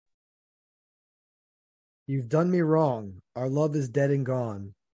You've done me wrong. Our love is dead and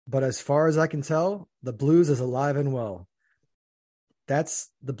gone. But as far as I can tell, the blues is alive and well. That's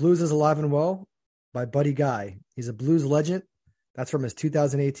The Blues is Alive and Well by Buddy Guy. He's a blues legend. That's from his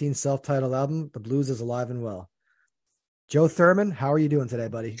 2018 self-titled album, The Blues is Alive and Well. Joe Thurman, how are you doing today,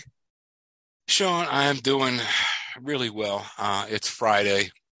 buddy? Sean, I am doing really well. It's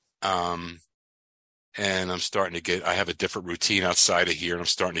Friday, um, and I have a different routine outside of here, and I'm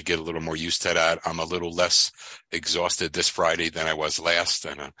starting to get a little more used to that. I'm a little less exhausted this Friday than I was last,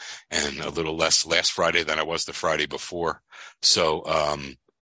 and a little less last Friday than I was the Friday before. So,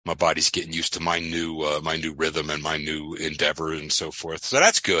 my body's getting used to my new rhythm and my new endeavor and so forth. So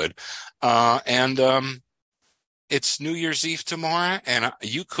that's good. And It's New Year's Eve tomorrow, and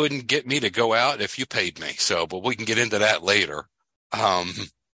you couldn't get me to go out if you paid me. So, but we can get into that later. Um,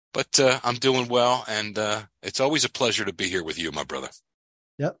 but I'm doing well, and it's always a pleasure to be here with you, my brother.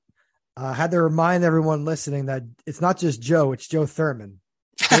 Yep. I had to remind everyone listening that it's not just Joe, it's Joe Thurman.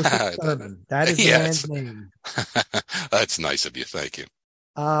 Joseph Thurman. That is the Yes, man's name. that's nice of you. Thank you.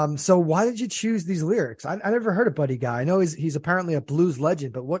 So why did you choose these lyrics? I never heard of Buddy Guy. I know he's apparently a blues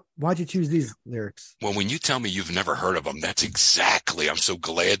legend, but why'd you choose these lyrics? Well, when you tell me you've never heard of him, that's exactly, I'm so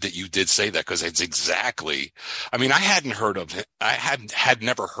glad that you did say that because it's exactly, I mean, I hadn't heard of him. I had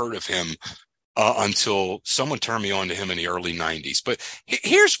never heard of him until someone turned me on to him in the early 90s. But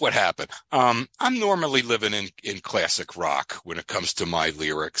here's what happened. I'm normally living in classic rock when it comes to my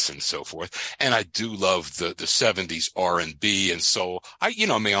lyrics and so forth. And I do love the 70s R&B and soul. You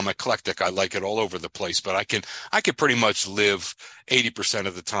know me, I'm eclectic. I like it all over the place, but I can pretty much live 80%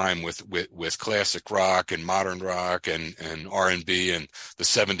 of the time with classic rock and modern rock and R&B and the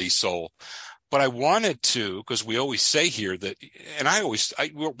 70s soul. But I wanted to, because we always say here that, and I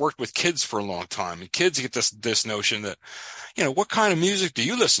worked with kids for a long time, and kids get this notion that, what kind of music do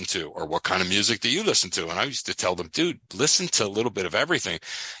you listen to? Or what kind of music do you listen to? And I used to tell them, dude, listen to a little bit of everything.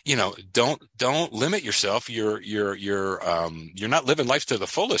 Don't limit yourself. You're not living life to the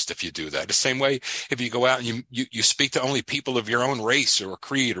fullest if you do that. The same way, if you go out and you speak to only people of your own race or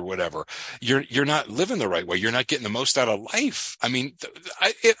creed or whatever, you're not living the right way. You're not getting the most out of life. I mean,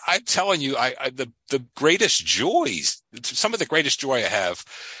 I'm telling you, the greatest joys, some of the greatest joy I have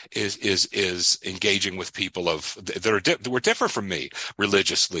is engaging with people that were different from me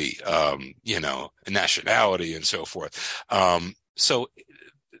religiously, nationality and so forth. So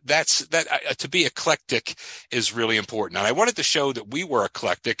that's that to be eclectic is really important. And I wanted to show that we were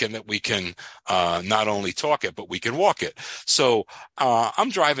eclectic and that we can not only talk it, but we can walk it. So I'm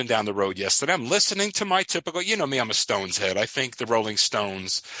driving down the road yesterday. I'm listening to my typical, you know me, I'm a Stones head. I think the Rolling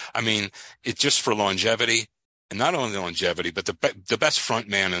Stones, I mean, it's just for longevity. And not only longevity, but the best front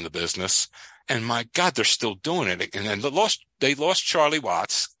man in the business. And my God, they're still doing it. And then they lost Charlie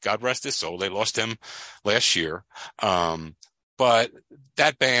Watts. God rest his soul. They lost him last year. But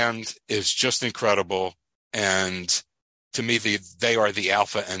that band is just incredible. And to me, they are the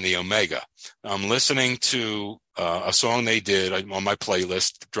alpha and the omega. I'm listening to a song they did on my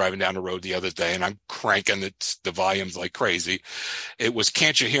playlist driving down the road the other day, and I'm cranking the volumes like crazy. It was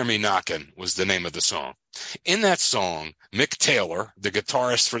Can't You Hear Me Knocking was the name of the song. In that song, Mick Taylor, the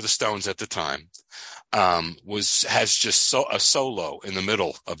guitarist for the Stones at the time, has just a solo in the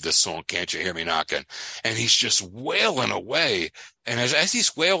middle of this song, Can't You Hear Me Knocking? And he's just wailing away. And as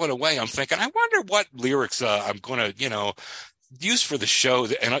he's wailing away, I'm thinking, I wonder what lyrics I'm going to, use for the show.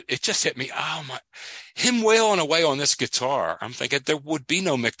 And it just hit me. Oh my, him wailing away on this guitar. I'm thinking there would be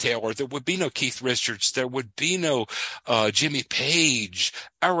no Mick Taylor. There would be no Keith Richards. There would be no Jimmy Page,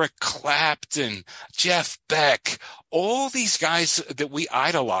 Eric Clapton, Jeff Beck, all these guys that we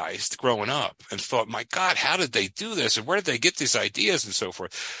idolized growing up and thought, my God, how did they do this? And where did they get these ideas and so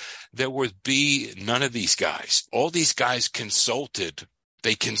forth? There would be none of these guys. All these guys consulted.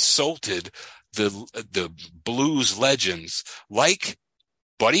 They consulted the blues legends like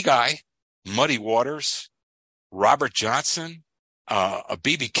Buddy Guy, Muddy Waters, Robert Johnson,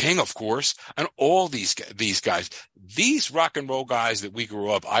 B.B. King, of course, and all these guys, these rock and roll guys that we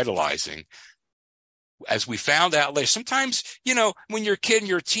grew up idolizing. As we found out later, sometimes, when you're a kid and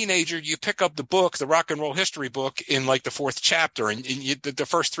you're a teenager, you pick up the book, the rock and roll history book in like the fourth chapter, and the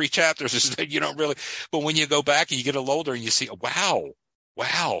first three chapters is that you don't really, but when you go back and you get a little older and you see, wow.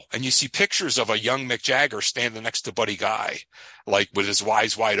 And you see pictures of a young Mick Jagger standing next to Buddy Guy, like with his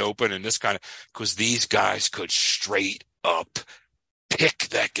eyes wide open and this kind of, because these guys could straight up pick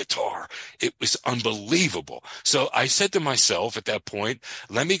that guitar. It was unbelievable. So I said to myself at that point,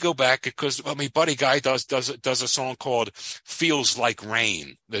 let me go back because, Buddy Guy does a song called Feels Like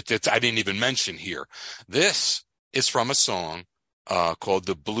Rain that I didn't even mention here. This is from a song called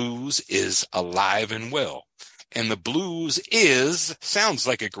 "The Blues Is Alive and Well." And the blues sounds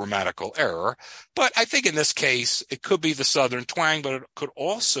like a grammatical error, but I think in this case, it could be the Southern twang, but it could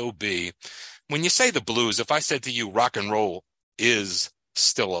also be when you say the blues. If I said to you, rock and roll is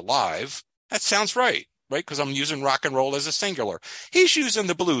still alive, that sounds right, right? Because I'm using rock and roll as a singular. He's using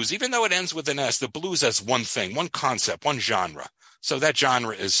the blues, even though it ends with an S, the blues as one thing, one concept, one genre. So that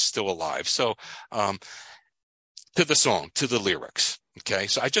genre is still alive. So, to the song, to the lyrics. Okay.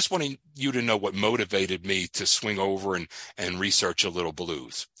 So I just wanted you to know what motivated me to swing over and research a little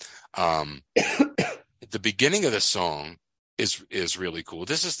blues. The beginning of the song is really cool.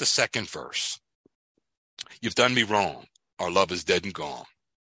 This is the second verse. You've done me wrong. Our love is dead and gone.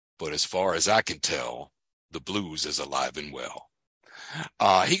 But as far as I can tell, the blues is alive and well.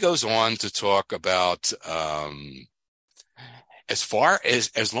 He goes on to talk about, as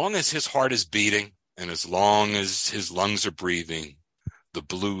long as his heart is beating and as long as his lungs are breathing, the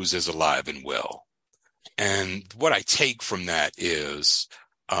blues is alive and well. And what I take from that is,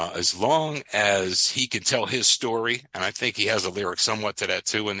 as long as he can tell his story, and I think he has a lyric somewhat to that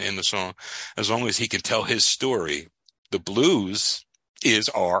too in the song, as long as he can tell his story, the blues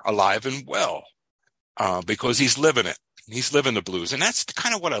are alive and well, because he's living it. He's living the blues. And that's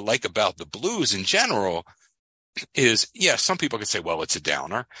kind of what I like about the blues in general is, yeah, some people can say, well, it's a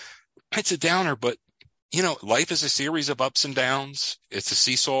downer. It's a downer, but life is a series of ups and downs. It's a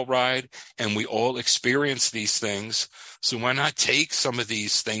seesaw ride, and we all experience these things. So why not take some of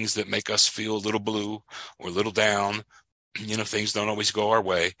these things that make us feel a little blue or a little down? Things don't always go our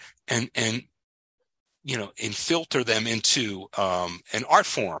way, and filter them into an art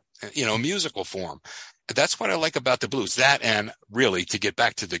form, a musical form. That's what I like about the blues. That, and really, to get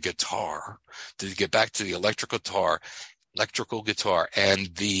back to the guitar, to get back to the electrical guitar,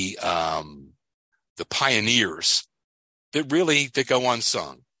 and the pioneers that go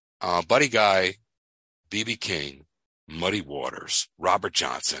unsung. Buddy Guy, B.B. King, Muddy Waters, Robert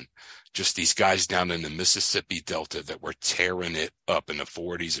Johnson, just these guys down in the Mississippi Delta that were tearing it up in the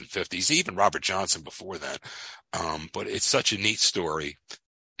 40s and 50s, even Robert Johnson before then. But it's such a neat story.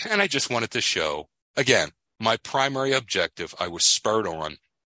 And I just wanted to show, again, my primary objective, I was spurred on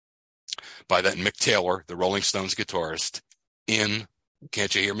by that Mick Taylor, the Rolling Stones guitarist, in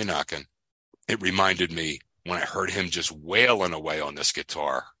Can't You Hear Me Knocking? It reminded me when I heard him just wailing away on this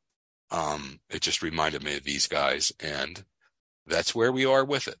guitar. It just reminded me of these guys, and that's where we are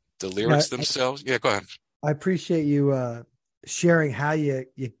with it. The lyrics themselves. Yeah, go ahead. I appreciate you sharing how you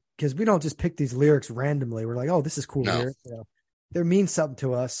because we don't just pick these lyrics randomly. We're like, oh, this is cool lyric. They mean something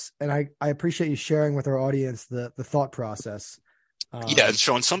to us, and I appreciate you sharing with our audience the thought process. It's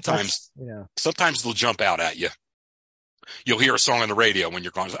showing sometimes they'll jump out at you. You'll hear a song on the radio when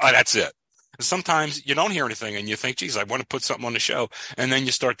you're going, oh, that's it. Sometimes you don't hear anything and you think, geez, I want to put something on the show. And then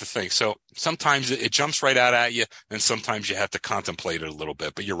you start to think. So sometimes it jumps right out at you, and sometimes you have to contemplate it a little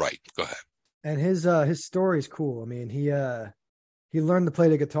bit. But you're right. Go ahead. And his story is cool. I mean, he learned to play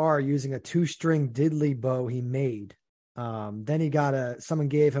the guitar using a 2-string diddley bow he made. Then he got someone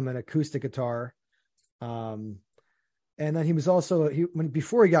gave him an acoustic guitar. And then he was also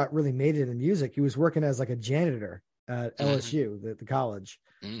before he got really made it in music, he was working as like a janitor at LSU, the college,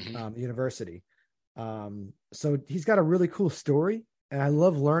 university. So he's got a really cool story, and I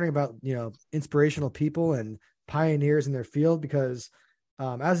love learning about inspirational people and pioneers in their field because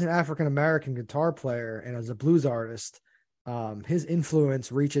as an African American guitar player and as a blues artist, his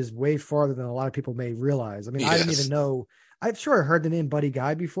influence reaches way farther than a lot of people may realize. I mean, I didn't even know. I'm sure I heard the name Buddy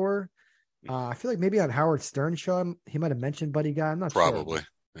Guy before. I feel like maybe on Howard Stern's show he might have mentioned Buddy Guy. I'm not probably.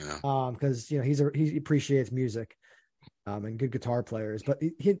 Sure. Yeah. Because he appreciates music. And good guitar players, but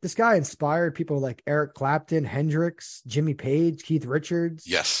this guy inspired people like Eric Clapton, Hendrix, Jimmy Page, Keith Richards.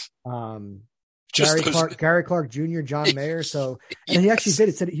 Yes. Gary Clark Jr., John Mayer. So, and he actually did.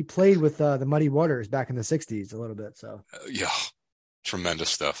 It said he played with the Muddy Waters back in the '60s a little bit. So, tremendous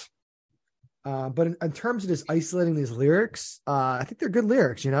stuff. But in terms of just isolating these lyrics, I think they're good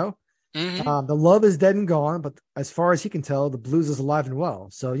lyrics. Mm-hmm. The love is dead and gone, but as far as he can tell, the blues is alive and well.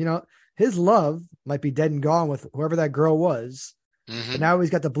 So, his love might be dead and gone with whoever that girl was. Mm-hmm. But now he's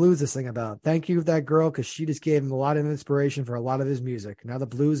got the blues to sing about. Thank you for that girl, because she just gave him a lot of inspiration for a lot of his music. Now the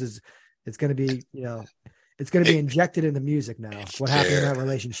blues it's going to be, it's going to be injected in the music now. What happened in that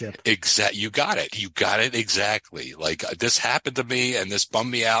relationship? Exactly. You got it. Exactly. Like, this happened to me and this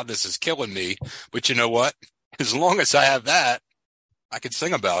bummed me out. This is killing me. But you know what? As long as I have that, I can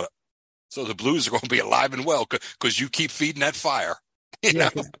sing about it. So the blues are going to be alive and well because you keep feeding that fire.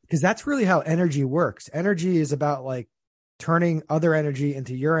 Because that's really how energy works. Energy is about like turning other energy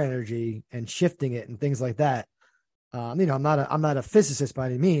into your energy and shifting it and things like that. I'm not a physicist by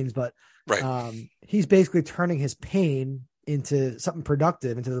any means, but Right. he's basically turning his pain into something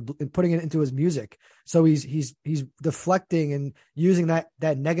productive, and putting it into his music. So he's deflecting and using that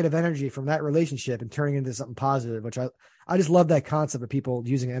negative energy from that relationship and turning it into something positive, which I just love that concept of people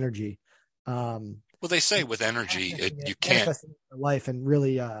using energy. Well, they say with energy, you can't. Manifesting in life and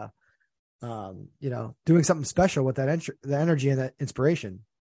really, doing something special with the energy and that inspiration.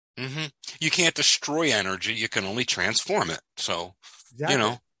 hmm You can't destroy energy. You can only transform it. So, you Exactly.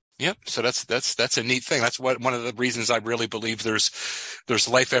 know, yep. So that's a neat thing. That's one of the reasons I really believe there's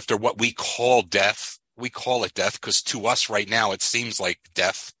life after what we call death. We call it death because to us right now it seems like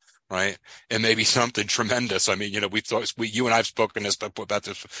death, right? It may be something tremendous. I mean, you and I've spoken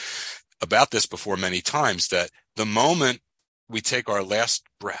about this before many times, that the moment we take our last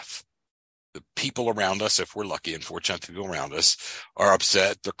breath, the people around us, if we're lucky and fortunate, people around us are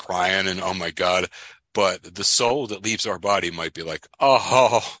upset, they're crying, and oh my God. But the soul that leaves our body might be like,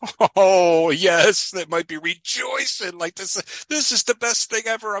 oh, yes, that might be rejoicing. Like this is the best thing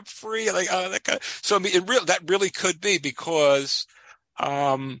ever. I'm free. Like, oh, that kind of, so I mean, that really could be because, we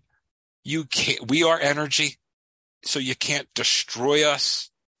are energy. So you can't destroy us.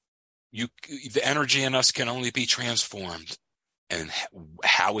 The energy in us can only be transformed. And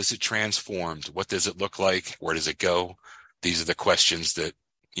how is it transformed? What does it look like? Where does it go? These are the questions that,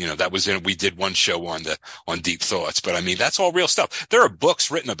 we did one show on deep thoughts, but I mean, that's all real stuff. There are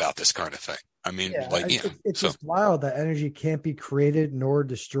books written about this kind of thing. I mean, Yeah, it's just wild that energy can't be created nor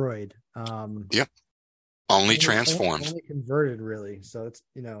destroyed. Yep. Only Only, transformed. only converted, really. So it's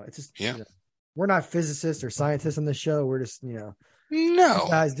just, Yeah. we're not physicists or scientists on the show. We're just, two No,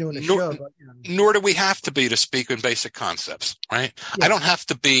 guys doing a show, but nor do we have to be to speak in basic concepts, right? I yeah, don't have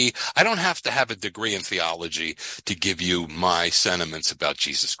to have a degree in theology to give you my sentiments about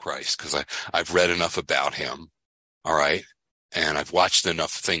Jesus Christ, because I've read enough about him. All right. And I've watched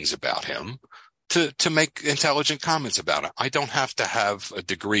enough things about him to make intelligent comments about it. I don't have to have a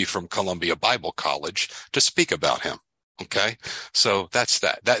degree from Columbia Bible College to speak about him. Okay. So that's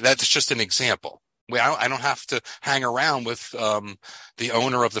that's just an example. I don't have to hang around with the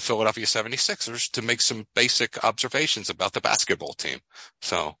owner of the Philadelphia 76ers to make some basic observations about the basketball team.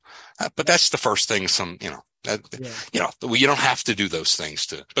 So, but that's the first thing. yeah, You don't have to do those things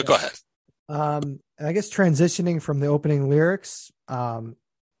but yeah. go ahead. And I guess transitioning from the opening lyrics,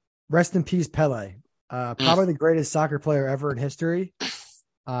 rest in peace, Pelé. Mm, Probably the greatest soccer player ever in history. He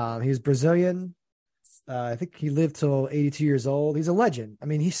was Brazilian. I think he lived till 82 years old. He's a legend. I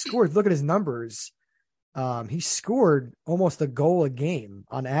mean, he scored. Look at his numbers. He scored almost a goal a game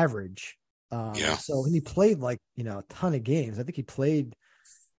on average. yeah. So and he played like, a ton of games. I think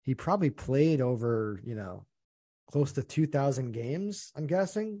he probably played over, close to 2,000 games, I'm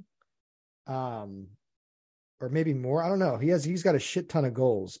guessing. Or maybe more. I don't know. He's got a shit ton of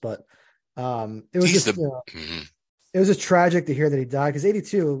goals, but it was He's just, the, mhm. it was just tragic to hear that he died because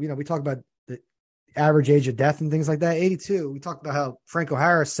 82, we talk about the average age of death and things like that. 82, we talked about how Franco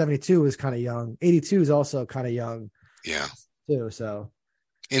Harris, 72, is kind of young. 82 is also kind of young Yeah. too. So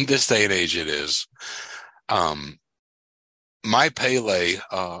In this day and age, it is. Um, my Pele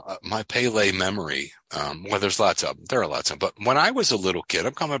memory, well, there are lots of them, but when I was a little kid,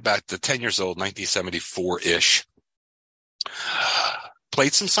 I'm coming back to 10 years old, 1974-ish,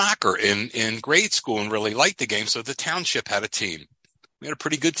 played some soccer in grade school and really liked the game. So the township had a team. We had a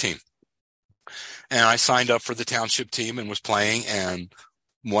pretty good team. And I signed up for the township team and was playing. And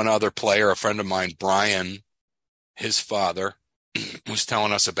one other player, a friend of mine, Brian, his father, was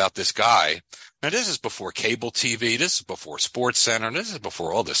telling us about this guy. Now, this is before cable TV. This is before Sports Center. This is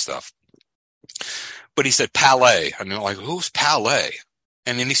before all this stuff. But he said Pelé. And they're like, who's Pelé?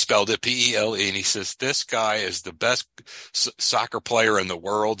 And then he spelled it P-E-L-E. And he says, this guy is the best soccer player in the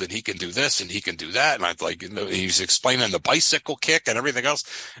world. And he can do this and he can do that. And I'd like, he's explaining the bicycle kick and everything else.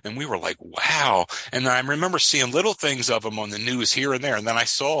 And we were like, wow. And I remember seeing little things of him on the news here and there. And then I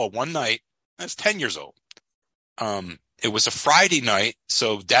saw one night, I was 10 years old. It was a Friday night,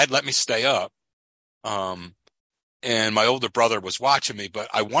 so Dad let me stay up. And my older brother was watching me, but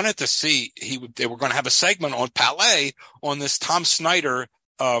I wanted to see they were going to have a segment on Pelé on this Tom Snyder.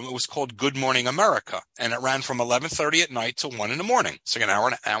 It was called Good Morning America, and it ran from 11:30 at night till 1 in the morning. So an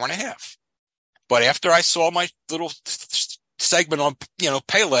hour and a half. But after I saw my little segment on,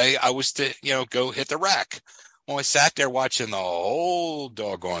 Pelé, I was to, go hit the rack. Well, I sat there watching the whole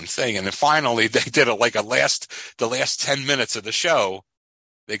doggone thing. And then finally they did the last 10 minutes of the show.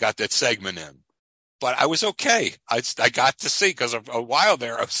 They got that segment in, but I was okay. I got to see, because of a while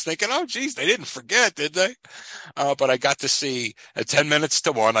there, I was thinking, oh, geez, they didn't forget, did they? But I got to see at 10 minutes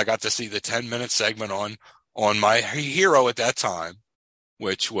to 1, I got to see the 10-minute segment on on my hero at that time,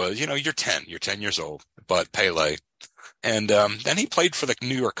 which was, you're 10 years old, but Pelé. And then he played for the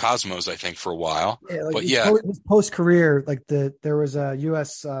New York Cosmos, I think, for a while. Yeah, like But yeah, his post career, like there was a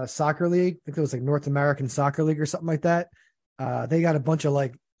U.S. Soccer league. I think it was like North American Soccer League or something like that. They got a bunch of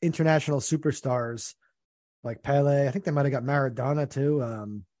like international superstars, like Pele. I think they might have got Maradona too.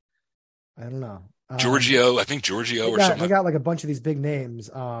 I don't know. Giorgio, I think Giorgio They or got they something. got like a bunch of these big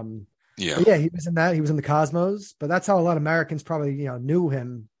names. Yeah. But yeah, he was in that. He was in the Cosmos. But that's how a lot of Americans probably knew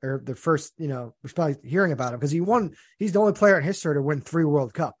him, or the first was probably hearing about him because he won. He's the only player in history to win 3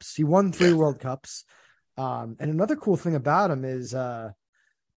 World Cups. He won three Yeah. World Cups. And another cool thing about him is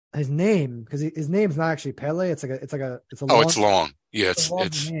his name, because his name's not actually Pele. It's a Oh, it's long long. Yeah, a long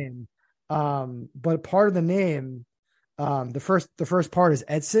it's name. But part of the name, the first part is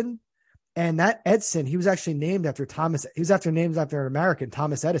Edson. And that Edson, he was actually named after Thomas. He was named after an American,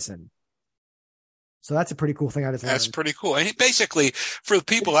 Thomas Edison. So that's a pretty cool thing I just that's learned. pretty cool. And basically, for the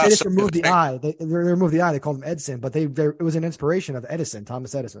people They just outside of removed the the thing, I. They removed the I. They called him Edson, but it was an inspiration of Edison,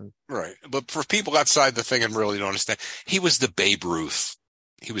 Thomas Edison. right? But for people outside the thing and really don't understand, he was the Babe Ruth.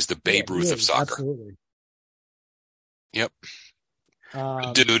 He was the Yeah, Babe he Ruth of is soccer. absolutely. Yep, good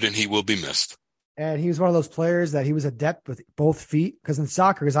Um, dude, and he will be missed. and he was one of those players that he was adept with both feet. Because in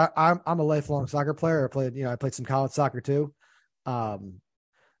soccer, because I'm a lifelong soccer player. I played some college soccer too. Um,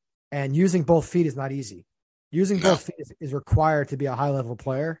 and using both feet is not easy. Using No, both feet is required to be a high level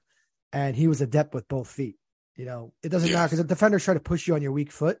player, and he was adept with both feet. It doesn't yeah, matter because the defenders try to push you on your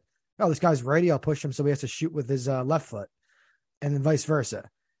weak foot. Oh, this guy's righty. I'll push him, so he has to shoot with his left foot, and then vice versa.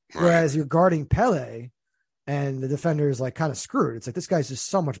 right. Whereas you're guarding Pele, and the defender is like kind of screwed. It's like this guy's just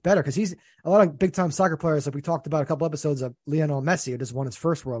so much better because he's a lot of big time soccer players. Like we talked about a couple episodes of Lionel Messi, who just won his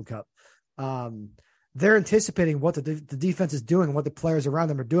first World Cup. Um, they're anticipating what the defense is doing and what the players around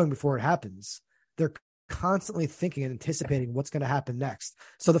them are doing before it happens. They're constantly thinking and anticipating what's going to happen next.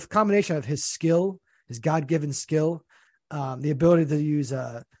 So the combination of his skill, his God given skill, the ability to use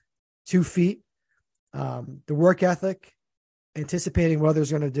 2 feet, the work ethic, anticipating what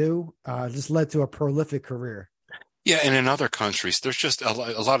others are going to do, just led to a prolific career. Yeah, and in other countries, there's just a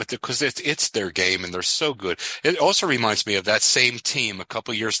lot of because it's their game and they're so good. It also reminds me of that same team a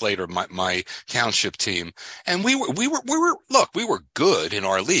couple of years later, my township team, and we were look, we were good in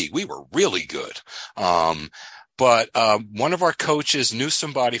our league. We were really good. But one of our coaches knew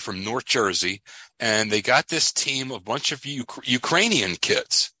somebody from North Jersey, and they got this team, a bunch of Ukrainian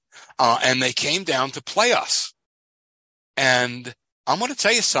kids, and they came down to play us. And I'm going to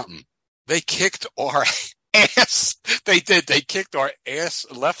tell you something. They kicked our ass. They did. They kicked our ass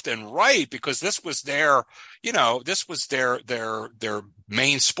left and right because this was their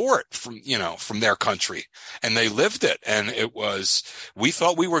main sport from their country, and they lived it. And we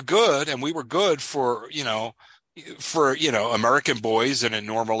thought we were good, and we were good for American boys in a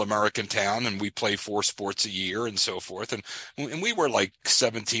normal American town, and we play 4 sports a year and so forth. And we were like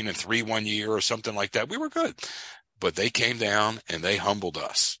 17-3 one year or something like that. We were good. But they came down and they humbled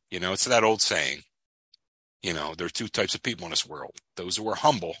us. It's that old saying, there are two types of people in this world, those who are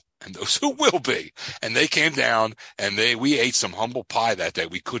humble and those who will be. And they came down and we ate some humble pie that day.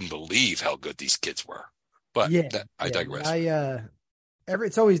 We couldn't believe how good these kids were. But Yeah, I yeah. digress.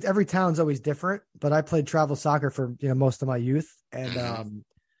 Every town's always different, but I played travel soccer for most of my youth, and Mm-hmm.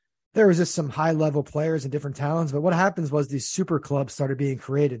 there was just some high level players in different towns. But what happens was these super clubs started being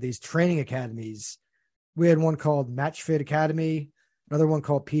created, these training academies. We had one called Match Fit Academy, another one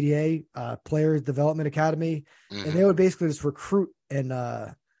called PDA, Players Development Academy, and they Mm-hmm. would basically just recruit and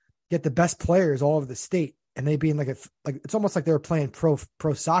get the best players all over the state. And they being like it's almost like they were playing pro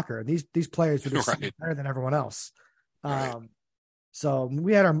soccer. These players were just so much Right. better than everyone else. Right. So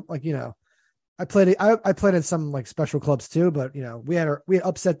we had our I played in some like special clubs too, but we had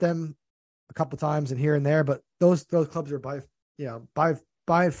upset them a couple times and here and there, but those clubs are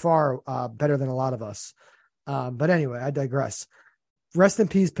by far better than a lot of us. But anyway, I digress. Rest in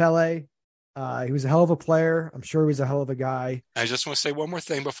peace, Pele. He was a hell of a player. I'm sure he was a hell of a guy. I just want to say one more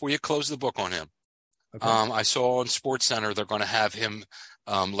thing before you close the book on him. Okay. I saw on Sports Center they're going to have him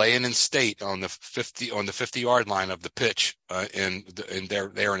laying in state on the 50-yard line of the pitch in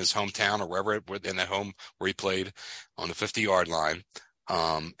there in his hometown or wherever in the home where he played on the 50-yard line.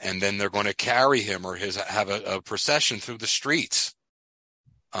 And then they're going to carry him or have a procession through the streets.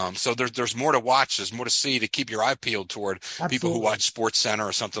 So there's more to watch. There's more to see to keep your eye peeled toward people who Absolutely. watch Sports Center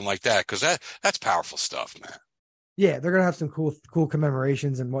or something like that because that's powerful stuff, man. Yeah, they're gonna have some cool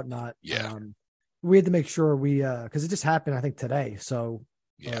commemorations and whatnot. Yeah, We had to make sure because it just happened, I think today. So,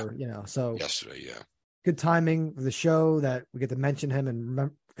 yeah. so Yesterday, yeah. good timing for the show that we get to mention him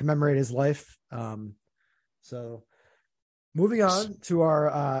and commemorate his life. So moving on to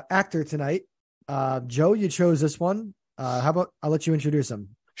our actor tonight. Joe, you chose this one. How about I'll let you introduce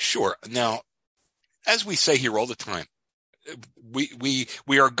him? Sure. Now, as we say here all the time, we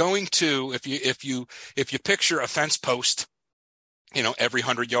are going to, if you picture a fence post, every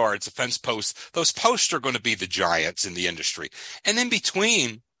 100 yards, a fence post, those posts are going to be the giants in the industry. And in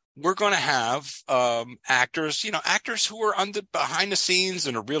between, we're going to have actors who are behind the scenes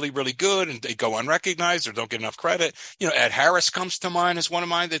and are really, really good, and they go unrecognized or don't get enough credit. Ed Harris comes to mind as one of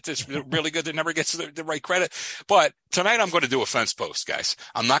mine that's really good that never gets the right credit. But tonight I'm going to do a fence post, guys.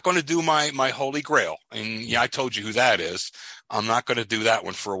 I'm not going to do my holy grail. And I told you who that is. I'm not going to do that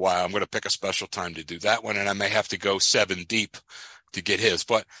one for a while. I'm going to pick a special time to do that one, and I may have to go 7 deep to get his.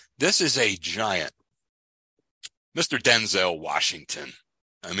 But this is a giant, Mr. Denzel Washington.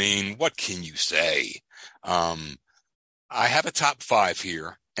 I mean, what can you say? I have a top 5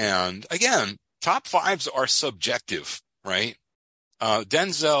 here. And again, top 5s are subjective, right?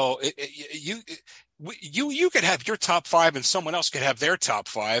 Denzel, you could have your top 5 and someone else could have their top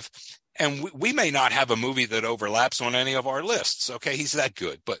 5. And we may not have a movie that overlaps on any of our lists. Okay. He's that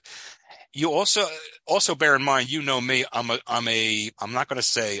good. But you also bear in mind, me, I'm not going to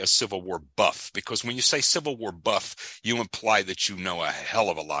say a Civil War buff, because when you say Civil War buff, you imply that you know a hell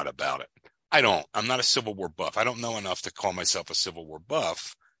of a lot about it. I don't. I'm not a Civil War buff. I don't know enough to call myself a Civil War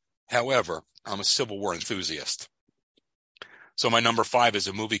buff. However, I'm a Civil War enthusiast. So my number 5 is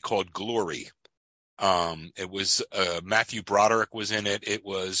a movie called Glory. It was Matthew Broderick was in it. It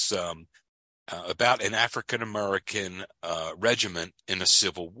was about an African-American regiment in a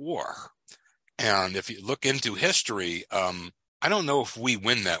civil war. And if you look into history, I don't know if we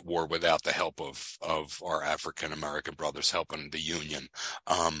win that war without the help of our African-American brothers helping the Union.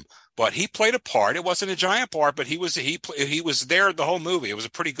 But he played a part. It wasn't a giant part, but he was there the whole movie. It was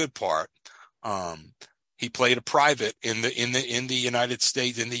a pretty good part. He played a private in the United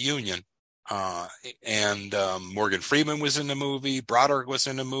States, in the Union. And Morgan Freeman was in the movie. Broderick was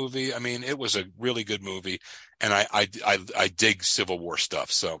in the movie. I mean, it was a really good movie, and I dig Civil War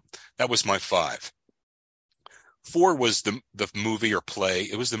stuff. So that was my 5. 4 was the movie or play.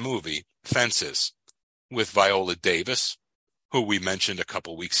 It was the movie Fences with Viola Davis, who we mentioned a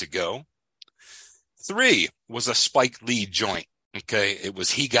couple weeks ago. 3 was a Spike Lee joint. Okay, it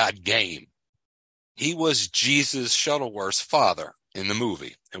was He Got Game. He was Jesus Shuttleworth's father in the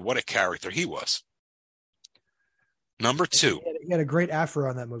movie, and what a character he was. Number 2. He had a great afro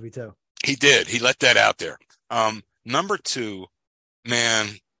on that movie too. He did. He let that out there. Number 2, man,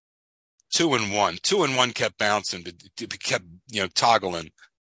 2 and 1. 2 and 1 kept bouncing, kept toggling.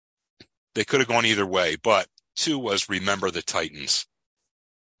 They could have gone either way, but 2 was Remember the Titans.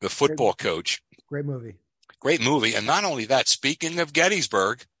 The football coach. Great movie. Great movie. And not only that, speaking of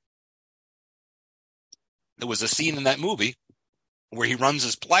Gettysburg, there was a scene in that movie where he runs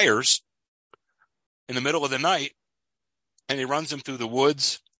his players in the middle of the night, and he runs them through the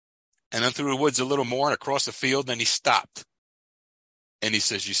woods, and then through the woods a little more and across the field, and he stopped. And he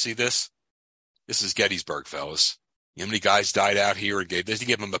says, "You see this? This is Gettysburg, fellas. You know how many guys died out here?" And he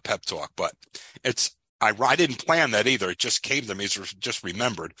gave them a pep talk. But I didn't plan that either. It just came to me, just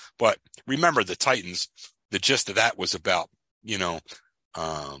remembered. But Remember the Titans, the gist of that was about,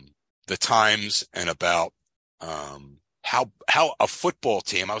 the times and about how a football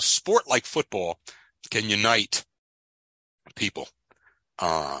team, a sport like football, can unite people,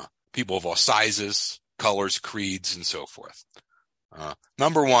 people of all sizes, colors, creeds, and so forth.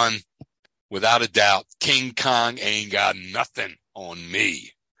 Number 1, without a doubt, King Kong ain't got nothing on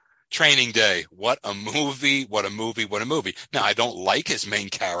me. Training Day. What a movie. What a movie. What a movie. Now, I don't like his main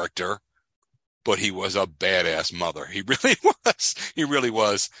character, but he was a badass mother. He really was. He really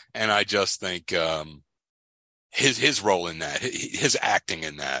was. And I just think, his role in that, his acting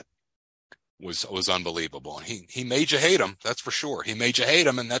in that was unbelievable. And he made you hate him. That's for sure. He made you hate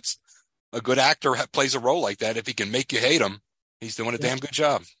him. And that's a good actor plays a role like that. If he can make you hate him, he's doing a damn good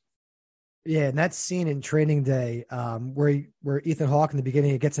job. Yeah. And that scene in Training Day, where Ethan Hawke in the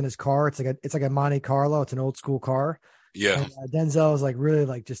beginning, he gets in his car. It's like a Monte Carlo. It's an old school car. Yeah. And, Denzel is like really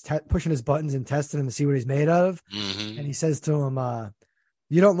like just pushing his buttons and testing him to see what he's made of. Mm-hmm. And he says to him,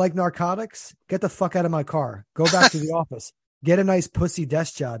 "You don't like narcotics? Get the fuck out of my car. Go back to the office. Get a nice pussy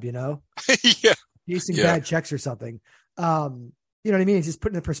desk job, Yeah. Chasing bad checks or something." You know what I mean? He's just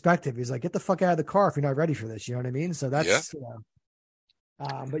putting it in perspective. He's like, "Get the fuck out of the car if you're not ready for this." You know what I mean? So that's,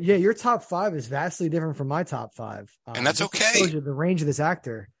 but yeah, your top 5 is vastly different from my top 5. And that's okay. Shows you the range of this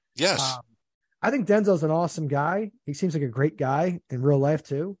actor. Yes. I think Denzel's an awesome guy. He seems like a great guy in real life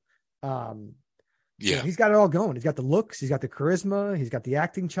too. He's got it all going. He's got the looks. He's got the charisma. He's got the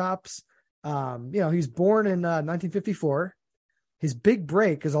acting chops. He was born in 1954. His big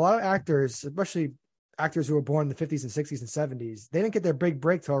break, because a lot of actors, especially actors who were born in the 50s and 60s and 70s, they didn't get their big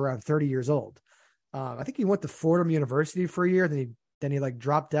break till around 30 years old. I think he went to Fordham University for a year, then he like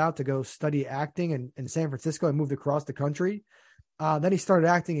dropped out to go study acting in San Francisco and moved across the country. Then he started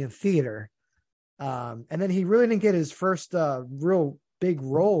acting in theater. And then he really didn't get his first real big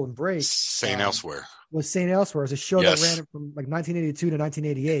role and break. St. Elsewhere. Was St. Elsewhere. It was a show that ran from like 1982 to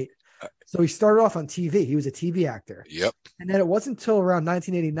 1988. So he started off on TV. He was a TV actor. Yep. And then it wasn't until around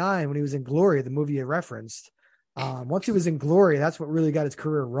 1989 when he was in Glory, the movie you referenced. Once he was in Glory, that's what really got his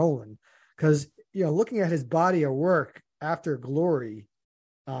career rolling. Because, looking at his body of work after Glory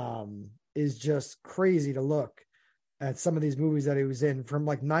is just crazy to look at some of these movies that he was in from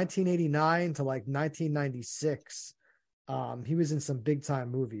like 1989 to like 1996. He was in some big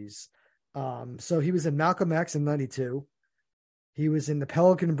time movies. So he was in Malcolm X in 92. He was in The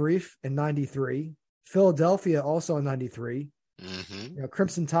Pelican Brief in 93. Philadelphia also in 93. Mm-hmm.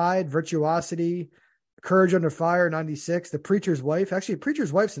 Crimson Tide, Virtuosity, Courage Under Fire, 96. The Preacher's Wife. Actually,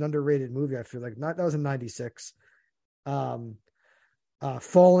 Preacher's Wife's an underrated movie, I feel like. That was in 96.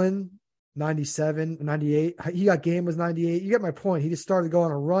 Fallen, 97, 98. He Got Game was 98. You get my point. He just started going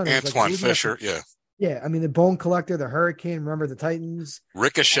on a run. Antoine Fisher, yeah. Yeah, I mean, The Bone Collector, The Hurricane, Remember the Titans.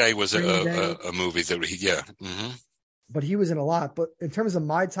 Ricochet was a movie that Mm-hmm. But he was in a lot. But in terms of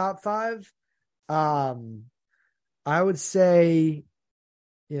my top five, I would say,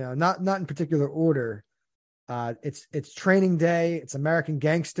 not in particular order. It's Training Day. It's American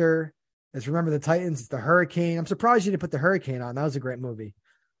Gangster. It's Remember the Titans. It's The Hurricane. I'm surprised you didn't put The Hurricane on. That was a great movie.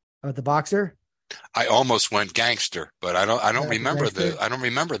 The Boxer. I almost went Gangster, but I don't remember Gangster. I don't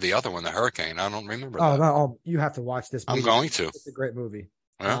remember the other one, The Hurricane. I don't remember that. No, you have to watch this movie. I'm going to. It's a great movie.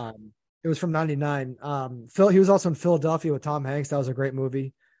 Yeah. It was from 99. He was also in Philadelphia with Tom Hanks. That was a great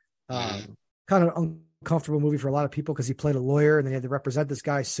movie. Kind of uncomfortable movie for a lot of people because he played a lawyer and they had to represent this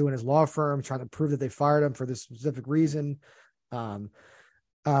guy suing his law firm, trying to prove that they fired him for this specific reason. Then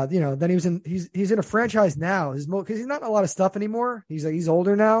he's in a franchise now. Because he's not in a lot of stuff anymore. He's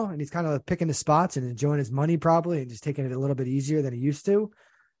older now and he's kind of picking his spots and enjoying his money probably and just taking it a little bit easier than he used to.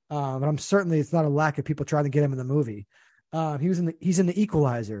 But I'm certainly it's not a lack of people trying to get him in the movie. He's in the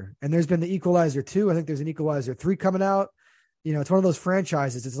Equalizer, and there's been the Equalizer 2. I think there's an Equalizer 3 coming out. It's one of those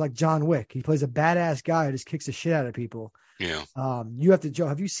franchises. It's like John Wick. He plays a badass guy who just kicks the shit out of people. Yeah. Joe,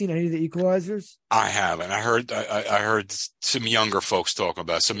 have you seen any of the Equalizers? I haven't. I heard some younger folks talking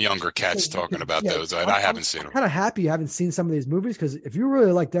about some younger cats talking about those. I haven't seen them. I'm kind of happy you haven't seen some of these movies because if you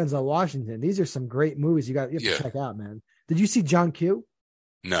really like Denzel Washington, these are some great movies you have to check out, man. Did you see John Q?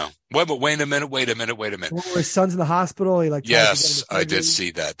 No. Wait a minute. Where his son's in the hospital. Yes, I did see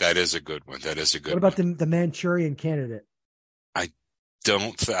that. That is a good one. What about the Manchurian Candidate?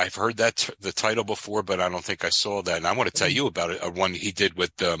 I've heard the title before, but I don't think I saw that. And I want to tell you about it. One he did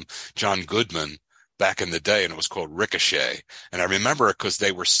with John Goodman back in the day, and it was called Ricochet. And I remember it because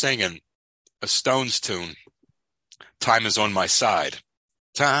they were singing a Stones tune, "Time Is on My Side."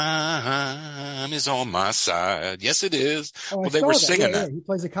 Time is on my side. Yes, it is. Well, they were singing that. He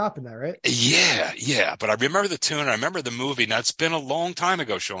plays a cop in that, right? Yeah. But I remember the tune. I remember the movie. Now, it's been a long time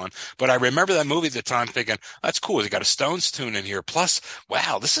ago, Sean, but I remember that movie at the time thinking, that's cool. They got a Stones tune in here. Plus,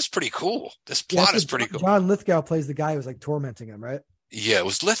 wow, this is pretty cool. This plot is pretty cool. John Lithgow plays the guy who's like tormenting him, right? Yeah, it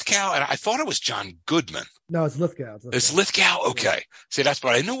was Lithgow, and I thought it was John Goodman. No, it's Lithgow. It's Lithgow? Okay. See, that's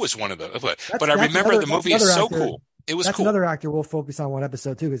what I knew was one of the, but I remember the movie is so cool. It was cool. Another actor we'll focus on one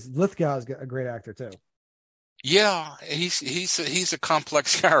episode too, because Lithgow is a great actor too. Yeah, he's a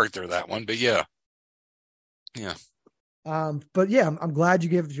complex character, that one, but yeah. But yeah, I'm glad you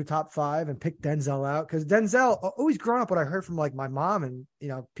gave it your top five and picked Denzel out because Denzel, always growing up, what I heard from like my mom and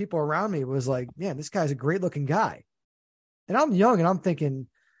people around me was like, man, this guy's a great looking guy. And I'm young and I'm thinking,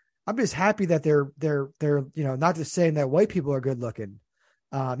 I'm just happy that they're not just saying that white people are good looking.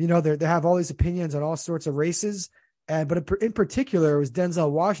 They have all these opinions on all sorts of races. But in particular, it was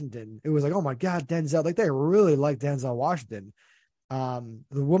Denzel Washington. It was like, oh my God, Denzel! Like they really like Denzel Washington. The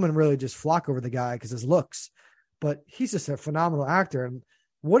woman really just flock over the guy because his looks, but he's just a phenomenal actor. And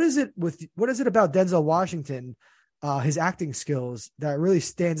what is it about Denzel Washington, his acting skills that really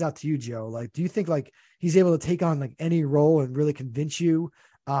stands out to you, Joe? Like, do you think like he's able to take on like any role and really convince you?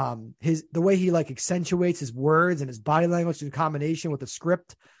 The way he like accentuates his words and his body language in combination with the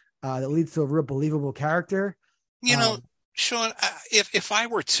script that leads to a real believable character. Sean, if I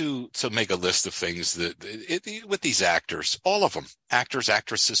were to make a list of things with these actors, all of them, actors,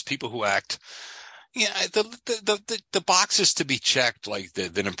 actresses, people who act, the boxes to be checked, like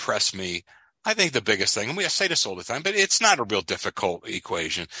that impress me. I think the biggest thing, and I say this all the time, but it's not a real difficult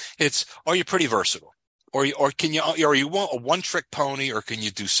equation. It's, are you pretty versatile? Or can you, are you a one-trick pony, or can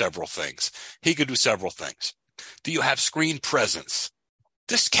you do several things? He could do several things. Do you have screen presence?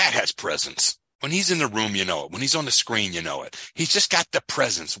 This cat has presence. When he's in the room, you know it. When he's on the screen, you know it. He's just got the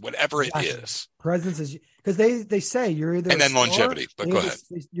presence, whatever it Exactly. is. Presence is because they say you're either And a then star, longevity, but go ahead.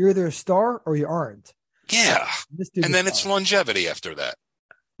 you're either a star or you aren't. Yeah. This dude's And a then star. it's longevity after that.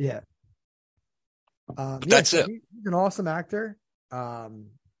 Yeah. But Yeah, that's so it. he's an awesome actor.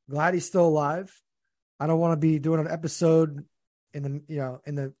 Glad he's still alive. I don't want to be doing an episode in the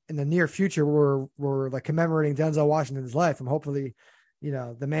in the near future where we're like commemorating Denzel Washington's life. I'm hopefully,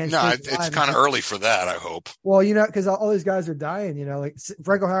 the man No, stays it's alive. kind of early for that, I hope. Well, because all these guys are dying. Like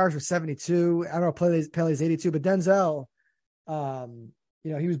Franco Harris was 72. I don't know, Pelé's 82, but Denzel,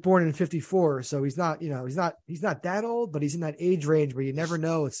 he was born in 54, so he's not that old, but he's in that age range where you never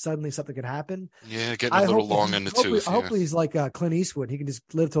know if suddenly something could happen. Yeah, getting a little long in the tooth. Hopefully he's like Clint Eastwood. He can just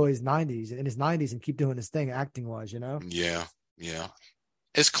live till he's 90s and keep doing his thing acting wise, Yeah, yeah.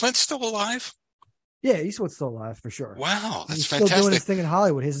 Is Clint still alive? Yeah, Eastwood's still alive for sure. Wow, that's he's fantastic. Still doing his thing in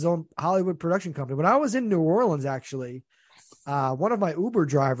Hollywood, his own Hollywood production company. When I was in New Orleans, actually, one of my Uber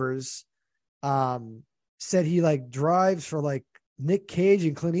drivers said he like drives for like Nick Cage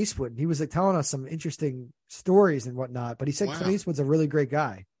and Clint Eastwood. He was like telling us some interesting stories and whatnot, but he said Clint Eastwood's a really great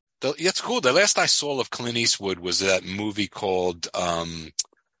guy. It's cool. The last I saw of Clint Eastwood was that movie called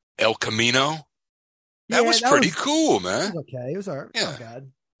El Camino. That was pretty cool, man. It was okay. It was all right. Yeah. Not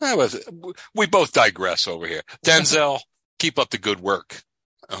bad. We both digress over here. Denzel, keep up the good work.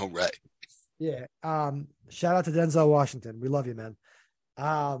 All right. Yeah. Shout out to Denzel Washington. We love you, man.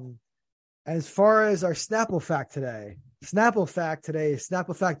 As far as our Snapple fact today is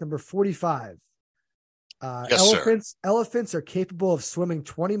Snapple fact number 45. Yes, elephants are capable of swimming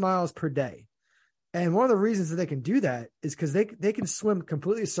 20 miles per day. And one of the reasons that they can do that is because they can swim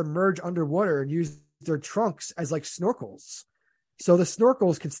completely submerged underwater and use their trunks as like snorkels. So the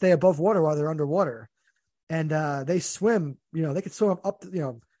snorkels can stay above water while they're underwater. And they swim, they can swim up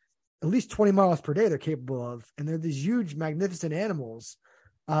to, at least 20 miles per day they're capable of. And they're these huge, magnificent animals.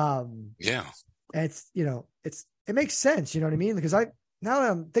 Yeah. And it makes sense. You know what I mean? Because now that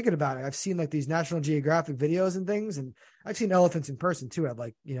I'm thinking about it, I've seen like these National Geographic videos and things, and I've seen elephants in person too at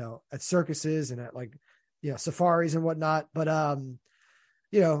like, at circuses and at like, safaris and whatnot. But,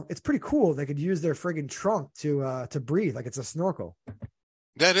 it's pretty cool. They could use their friggin' trunk to breathe. Like it's a snorkel.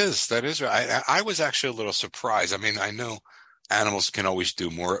 That is right. I was actually a little surprised. I mean, I know animals can always do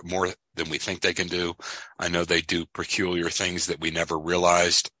more than we think they can do. I know they do peculiar things that we never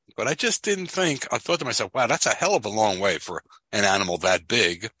realized, but I just didn't think. I thought to myself, wow, that's a hell of a long way for an animal that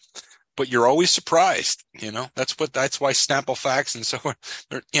big. But you're always surprised, That's why Snapple facts and so on,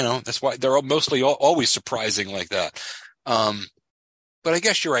 that's why they're mostly always surprising like that. But I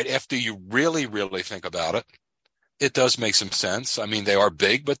guess you're right. After you really, really think about it, it does make some sense. I mean, they are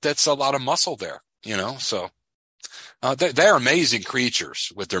big, but that's a lot of muscle there, So they're amazing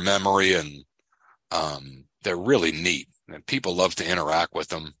creatures with their memory, and they're really neat. And people love to interact with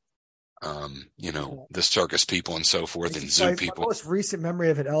them. The circus people and so forth, and zoo people. My most recent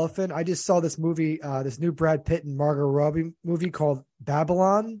memory of an elephant, I just saw this movie, this new Brad Pitt and Margot Robbie movie called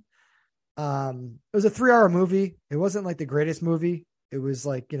Babylon. It was a 3-hour movie. It wasn't like the greatest movie. It was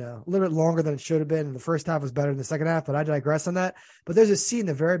like, a little bit longer than it should have been. And the first half was better than the second half, but I digress on that. But there's a scene in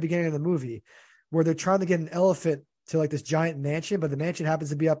the very beginning of the movie where they're trying to get an elephant to like this giant mansion, but the mansion happens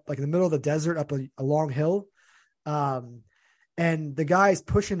to be up like in the middle of the desert, up a long hill. And the guy's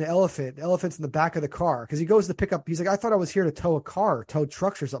pushing the elephant. The elephant's in the back of the car because he goes to pick up. He's like, I thought I was here to tow a car, tow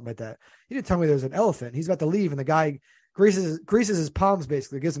trucks or something like that. He didn't tell me there was an elephant. He's about to leave, and the guy greases his palms,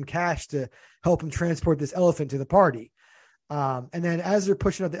 basically gives him cash to help him transport this elephant to the party. And then as they're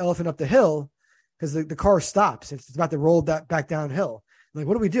pushing the elephant up the hill, because the car stops, it's about to roll that back downhill. Like,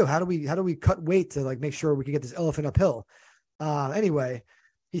 what do we do? How do we cut weight to like make sure we can get this elephant uphill? Anyway,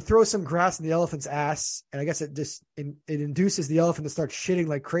 he throws some grass in the elephant's ass, and I guess it induces the elephant to start shitting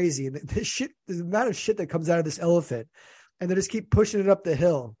like crazy. And the amount of shit that comes out of this elephant, and they just keep pushing it up the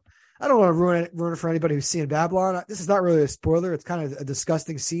hill. I don't want to ruin it for anybody who's seen Babylon. This is not really a spoiler. It's kind of a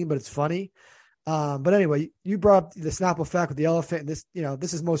disgusting scene, but it's funny. But anyway, you brought up the Snapple fact with the elephant. And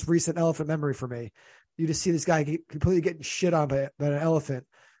this is most recent elephant memory for me. You just see this guy completely getting shit on by an elephant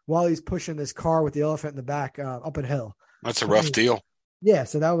while he's pushing this car with the elephant in the back up a hill. That's a rough deal. Yeah,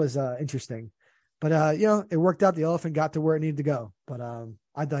 so that was interesting. But it worked out. The elephant got to where it needed to go. But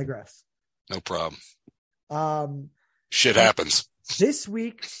I digress. No problem. Shit happens. This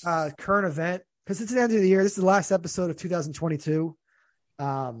week, current event, because it's the end of the year. This is the last episode of 2022.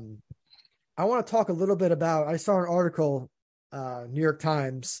 I want to talk a little bit about. I saw an article, New York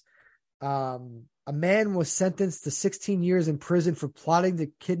Times. A man was sentenced to 16 years in prison for plotting to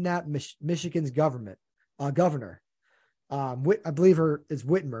kidnap Michigan's governor. I believe her is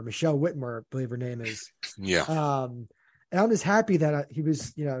Whitmer, Michelle Whitmer, I believe her name is. Yeah. And I'm just happy that he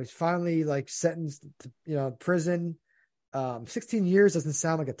was, he's finally like sentenced to, prison. 16 years doesn't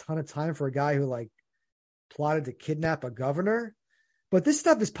sound like a ton of time for a guy who like plotted to kidnap a governor. But this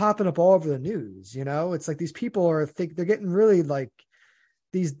stuff is popping up all over the news. It's like these people they're getting really like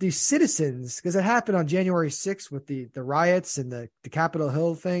these citizens, because it happened on January 6th with the riots and the Capitol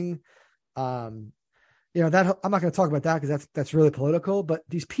Hill thing. That I'm not going to talk about that because that's really political. But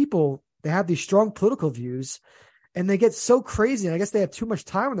these people, they have these strong political views, and they get so crazy. And I guess they have too much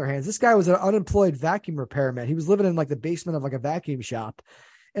time on their hands. This guy was an unemployed vacuum repairman. He was living in like the basement of like a vacuum shop,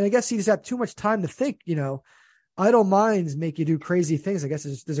 and I guess he just had too much time to think. Idle minds make you do crazy things. I guess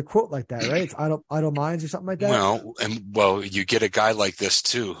there's a quote like that, right? It's idle minds or something like that. Well, you get a guy like this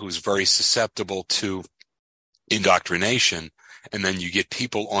too, who's very susceptible to indoctrination. And then you get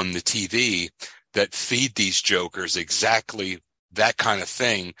people on the TV that feed these jokers exactly that kind of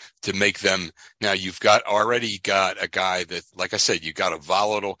thing to make them. Now you've already got a guy that, like I said, you got a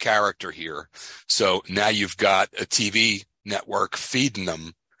volatile character here. So now you've got a TV network feeding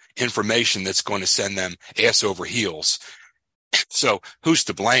them information that's going to send them ass over heels. So who's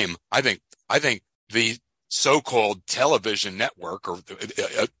to blame? I think the so-called television network, or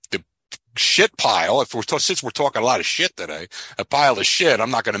the shit pile, since we're talking a lot of shit today, a pile of shit,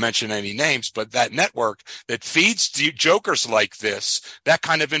 I'm not going to mention any names, but that network that feeds jokers like this, that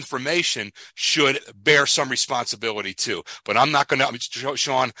kind of information should bear some responsibility too. But I'm not going to,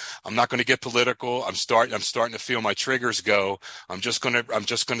 Sean, I'm not going to get political. I'm starting to feel my triggers go. I'm just going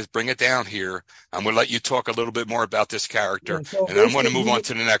to bring it down here. I'm going to let you talk a little bit more about this character, and then I'm going to move on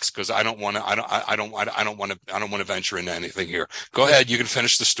to the next, because I don't want to venture into anything here. Go ahead. You can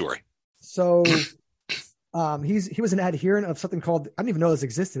finish the story. So he was an adherent of something called, I didn't even know this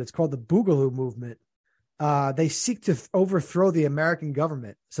existed. It's called the Boogaloo movement. They seek to overthrow the American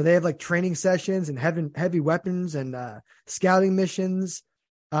government. So they have like training sessions and heavy weapons and scouting missions.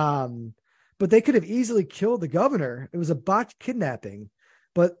 But they could have easily killed the governor. It was a botched kidnapping.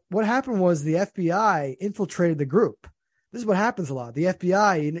 But what happened was the FBI infiltrated the group. This is what happens a lot. The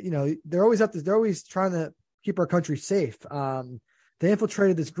FBI, they're always trying to keep our country safe. They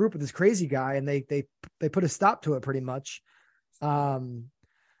infiltrated this group with this crazy guy, and they put a stop to it pretty much. I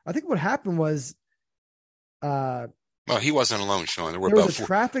think what happened was, well, he wasn't alone, Sean. There were about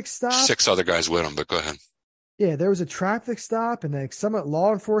traffic stop, 6 other guys with him. But go ahead. Yeah, there was a traffic stop, and then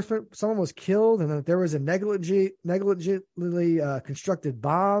law enforcement, someone was killed, and then there was a negligently constructed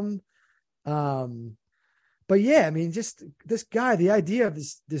bomb. But yeah, I mean, just this guy, the idea of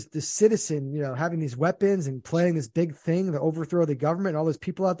this citizen, having these weapons and planning this big thing to overthrow the government and all those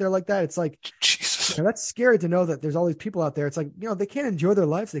people out there like that. It's like, Jesus. That's scary to know that there's all these people out there. It's like, they can't enjoy their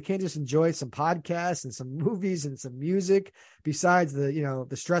lives. They can't just enjoy some podcasts and some movies and some music besides the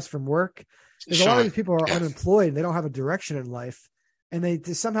stress from work. There's a lot of these people are unemployed and they don't have a direction in life. And they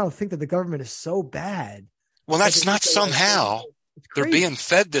somehow think that the government is so bad. Well, that's not somehow. They're being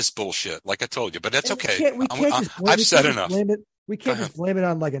fed this bullshit, like I told you, but that's okay. I've said enough. We can't just blame it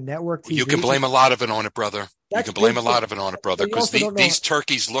on like a network TV. You can blame a lot of it on it, brother. You can blame a lot of it on it, brother, because these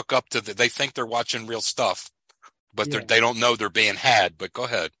turkeys look up to they think they're watching real stuff, but they don't know they're being had. But go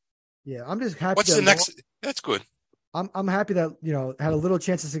ahead. Yeah, I'm just happy. What's the next? That's good. I'm happy that had a little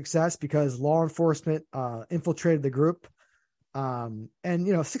chance of success because law enforcement infiltrated the group. And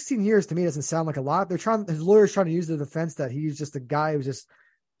 16 years to me doesn't sound like a lot. His lawyer's trying to use the defense that he's just a guy who's just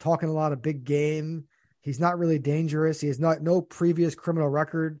talking a lot of big game. He's not really dangerous. He has no previous criminal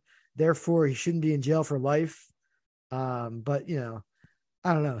record. Therefore, he shouldn't be in jail for life. But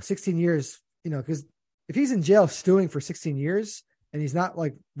I don't know, 16 years, because if he's in jail stewing for 16 years and he's not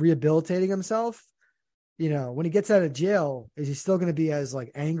like rehabilitating himself, when he gets out of jail, is he still going to be as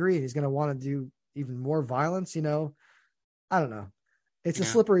like angry? He's going to want to do even more violence, I don't know. It's a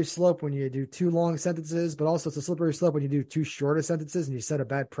slippery slope when you do 2 long sentences, but also it's a slippery slope when you do 2 shorter sentences and you set a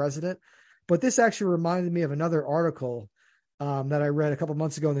bad precedent. But this actually reminded me of another article that I read a couple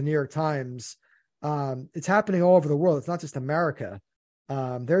months ago in the New York Times. It's happening all over the world. It's not just America.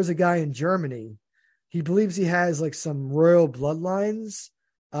 There's a guy in Germany. He believes he has like some royal bloodlines.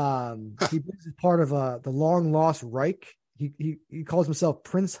 He believes he's part of the long lost Reich. He calls himself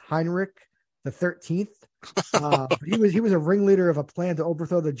Prince Heinrich the 13th. He was a ringleader of a plan to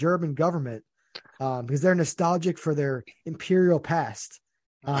overthrow the German government because they're nostalgic for their imperial past.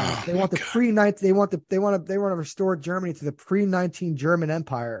 They want the pre-19. They want to restore Germany to the pre-19 German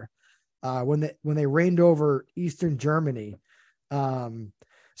Empire. when they reigned over Eastern Germany.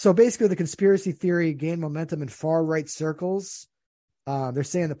 So basically, the conspiracy theory gained momentum in far right circles. They're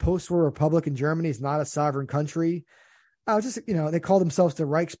saying the post-war republic in Germany is not a sovereign country. They call themselves the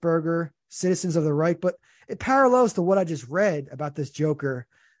Reichsbürger, citizens of the Reich, but it parallels to what I just read about this Joker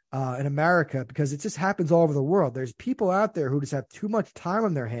in America, because it just happens all over the world. There's people out there who just have too much time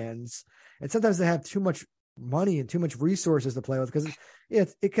on their hands, and sometimes they have too much money and too much resources to play with, because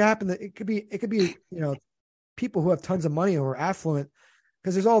it could happen that it could be people who have tons of money or are affluent,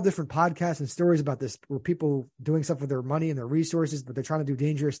 because there's all different podcasts and stories about this where people doing stuff with their money and their resources, but they're trying to do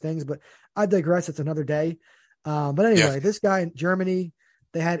dangerous things. But I digress. It's another day. But anyway, This guy in Germany,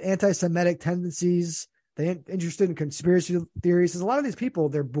 they had anti-Semitic tendencies. They're interested in conspiracy theories. There's a lot of these people,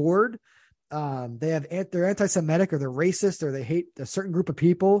 they're bored. They're anti-Semitic, or they're racist, or they hate a certain group of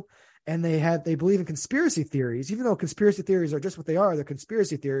people. And they believe in conspiracy theories, even though conspiracy theories are just what they are. They're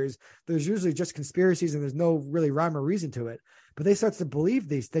conspiracy theories. There's usually just conspiracies, and there's no really rhyme or reason to it. But they start to believe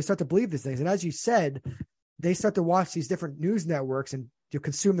these things. And as you said, they start to watch these different news networks and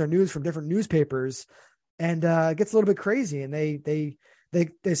consume their news from different newspapers, and it gets a little bit crazy. And they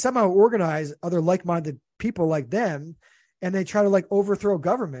somehow organize other like-minded people like them, and they try to like overthrow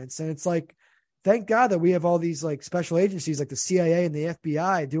governments. And it's like, thank God that we have all these like special agencies like the CIA and the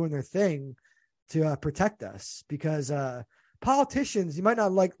FBI doing their thing to protect us, because politicians, you might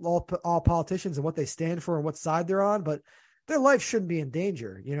not like all politicians and what they stand for and what side they're on, but their life shouldn't be in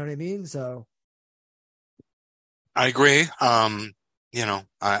danger. You know what I mean? So I agree. I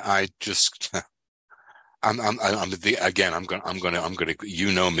just, I'm gonna,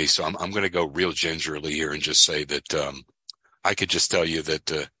 you know me, so I'm gonna go real gingerly here and just say that, I could just tell you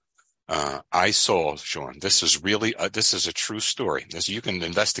that, I saw, Sean, this is a true story. You can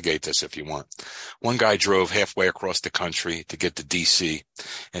investigate this if you want. One guy drove halfway across the country to get to DC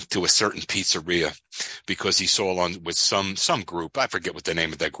and to a certain pizzeria because he saw with some group. I forget what the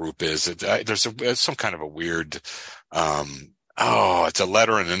name of that group is. There's some kind of a weird, it's a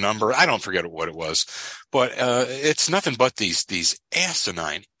letter and a number. I don't forget what it was, but it's nothing but these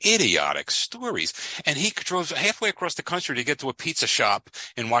asinine, idiotic stories. And he drove halfway across the country to get to a pizza shop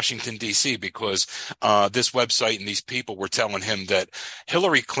in Washington, D.C. because this website and these people were telling him that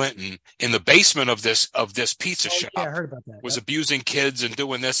Hillary Clinton, in the basement of this pizza shop, I heard about that. was abusing kids and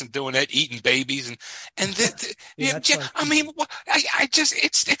doing this and doing that, eating babies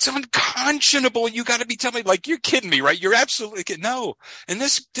it's unconscionable. You got to be telling me, like, you're kidding me, right? You're absolutely kidding. No. And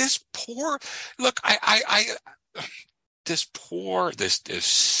this poor, look, this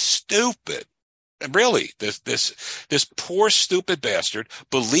stupid, really, this poor stupid bastard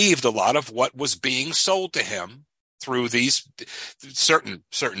believed a lot of what was being sold to him through these certain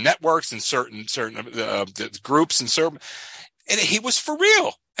networks and certain groups and he was for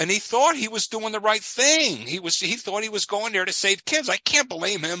real. And he thought he was doing the right thing. He thought he was going there to save kids. I can't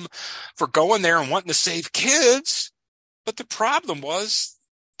blame him for going there and wanting to save kids. But the problem was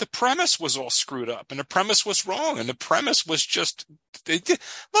the premise was all screwed up, and the premise was wrong, and the premise was just,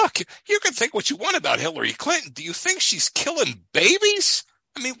 look, you can think what you want about Hillary Clinton. Do you think she's killing babies?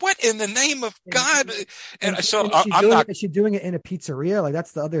 I mean, what in the name of God? Is she doing it in a pizzeria? Like,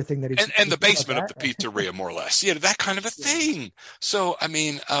 that's the other thing that and the basement of the pizzeria, more or less. Yeah, that kind of a thing. So, I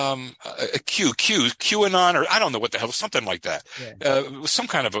mean, QAnon, or I don't know what the hell, something like that. Yeah. Some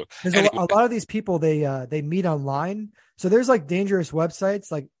kind of a lot of these people, they meet online. So there's like dangerous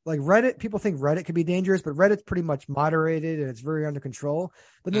websites like Reddit. People think Reddit could be dangerous, but Reddit's pretty much moderated and it's very under control.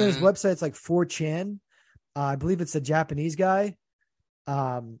 But then there's websites like 4chan. I believe it's a Japanese guy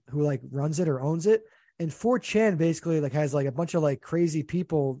who like runs it or owns it. And 4chan basically like has like a bunch of like crazy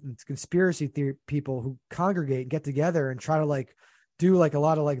people, conspiracy theory people who congregate and get together and try to like do like a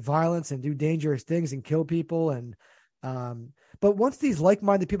lot of like violence and do dangerous things and kill people. And but once these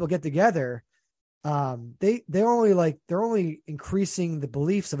like-minded people get together, they're only increasing the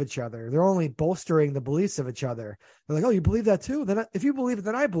beliefs of each other. They're only bolstering the beliefs of each other. They're like, oh, you believe that too? Then if you believe it,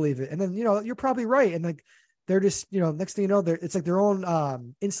 then I believe it. And then, you're probably right. And like, they're just, next thing you know, it's like their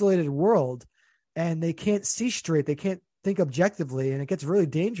own insulated world, and they can't see straight. They can't think objectively, and it gets really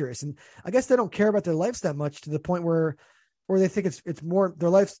dangerous. And I guess they don't care about their lives that much, to the point where they think it's more, their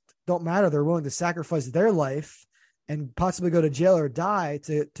lives don't matter. They're willing to sacrifice their life and possibly go to jail or die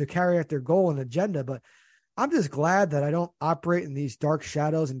to carry out their goal and agenda. But I'm just glad that I don't operate in these dark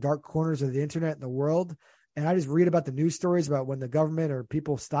shadows and dark corners of the internet and the world. And I just read about the news stories about when the government or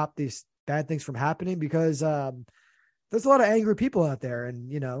people stop these bad things from happening, because there's a lot of angry people out there.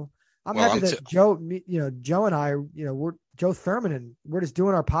 And, I'm happy that Joe and I, we're Joe Thurman, and we're just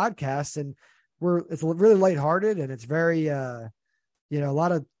doing our podcast, and it's really lighthearted, and it's very, a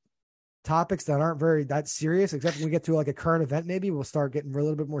lot of topics that aren't that serious, except when we get to like a current event, maybe we'll start getting a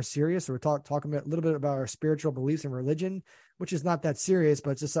little bit more serious, or we're talking a little bit about our spiritual beliefs and religion, which is not that serious,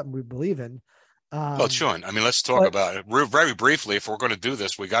 but it's just something we believe in. Well, Sean, I mean, let's talk But about it very briefly. If we're going to do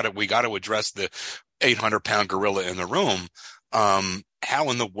this, we got to address the 800-pound gorilla in the room. How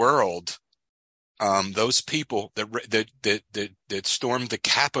in the world, those people that stormed the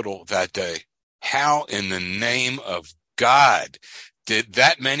Capitol that day, how in the name of God did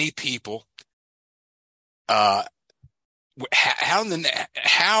that many people, how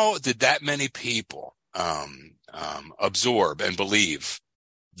did that many people, absorb and believe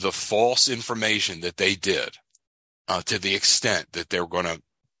the false information that they did, to the extent that they were going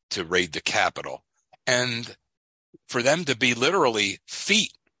to raid the Capitol, and for them to be literally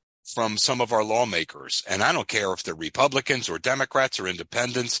feet from some of our lawmakers, and I don't care if they're Republicans or Democrats or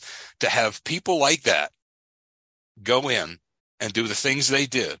independents, to have people like that go in and do the things they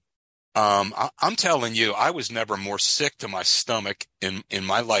did. I'm telling you, I was never more sick to my stomach in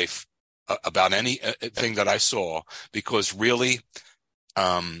my life about anything that I saw, because really,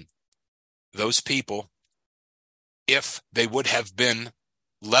 those people, if they would have been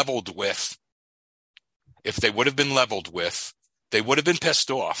leveled with, they would have been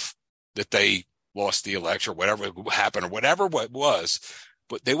pissed off that they lost the election or whatever happened or whatever it was,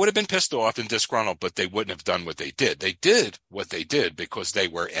 but they would have been pissed off and disgruntled, but they wouldn't have done what they did. They did what they did because they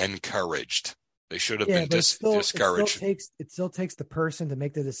were encouraged. They should have been discouraged. It still takes the person to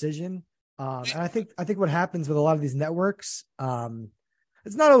make the decision. And I think what happens with a lot of these networks,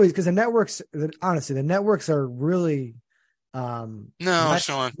 it's not always because honestly, the networks are really, Sean, no,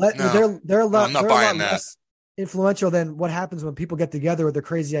 they're a lot, I'm not buying that. Less influential than what happens when people get together with their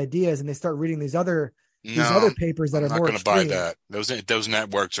crazy ideas and they start reading these other papers that I'm are more extreme. I'm not going to buy that. Those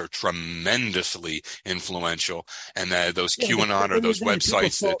networks are tremendously influential, and those QAnon or those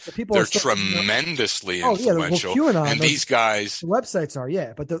websites, they're tremendously influential. QAnon, and these guys, the websites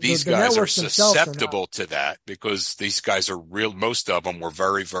are, but these guys are susceptible to that, because these guys are real. Most of them were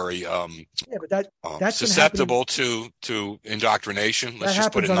very, very that's susceptible to indoctrination. Let's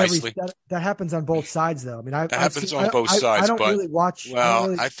just put it nicely. That happens on both sides, though. I mean, that happens on both sides. I don't really watch.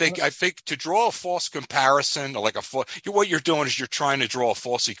 Well, I think to draw a false comparison, or what you're doing is you're trying to draw a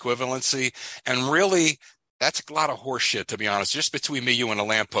false equivalency, and really that's a lot of horse shit, to be honest, just between me, you, and a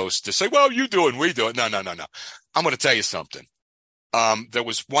lamppost, to say, well, you do it and we do it. No. I'm going to tell you something. There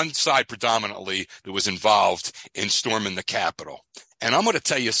was one side predominantly that was involved in storming the Capitol, and I'm going to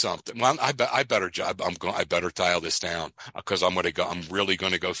tell you something. Well, I better dial this down, because I'm really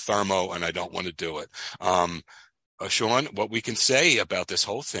going to go thermo, and I don't want to do it. Sean, what we can say about this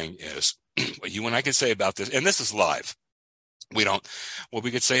whole thing is, what you and I can say about this, and this is live. What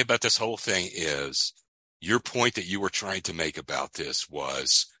we could say about this whole thing is, your point that you were trying to make about this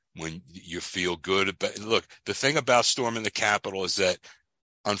was, when you feel good about, look, the thing about storming the Capitol is that,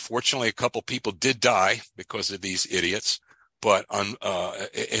 unfortunately, a couple people did die because of these idiots, but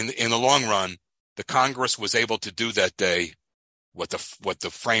in the long run, the Congress was able to do that day what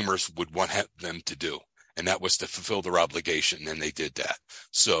the framers would want them to do, and that was to fulfill their obligation, and they did that.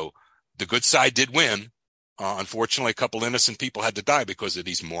 So the good side did win. Unfortunately, a couple innocent people had to die because of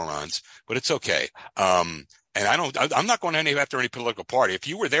these morons, but it's okay. And I'm not going after any political party. If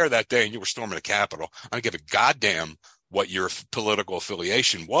you were there that day and you were storming the Capitol, I don't give a goddamn what your political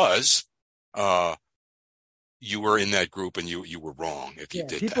affiliation was. You were in that group, and you were wrong if you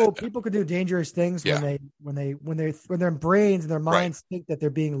did that. People could do dangerous things when their brains and their minds think that they're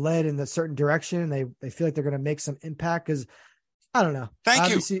being led in a certain direction. They feel like they're going to make some impact, because I don't know.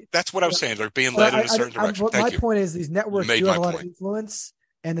 Thank you. That's what I was saying. They're being led in a certain direction. My point is, these networks do have a lot of influence,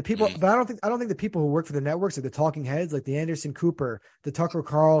 and the people. But I don't think the people who work for the networks are the talking heads, like the Anderson Cooper, the Tucker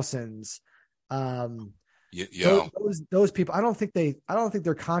Carlsons, those people. I don't think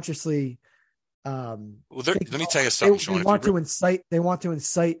they're consciously. Let me tell you something, Sean. They want to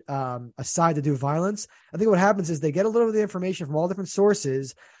incite a side to do violence. I think what happens is they get a little of the information from all different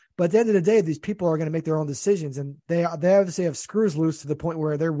sources. But at the end of the day, these people are going to make their own decisions, and they obviously have screws loose to the point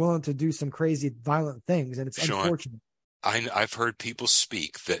where they're willing to do some crazy, violent things, and it's unfortunate. I've heard people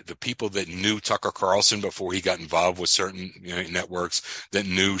speak, that the people that knew Tucker Carlson before he got involved with certain networks, that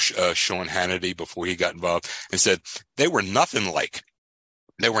knew Sean Hannity before he got involved, and said they were nothing like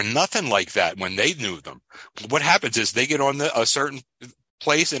that when they knew them. What happens is they get on a certain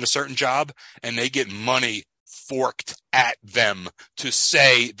place in a certain job, and they get money forked at them to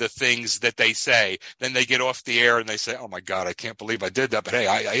say the things that they say. Then they get off the air and they say, "Oh my God, I can't believe I did that." But hey,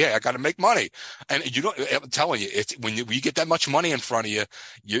 I got to make money. And I'm telling you, it's when you get that much money in front of you,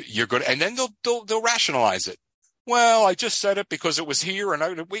 you're good. And then they'll rationalize it. well, I just said it because it was here.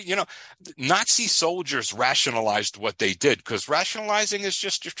 And Nazi soldiers rationalized what they did, because rationalizing is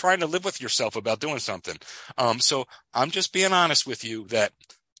just you're trying to live with yourself about doing something. So I'm just being honest with you that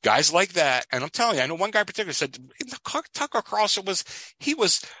guys like that, and I'm telling you, I know one guy in particular said Tucker Carlson he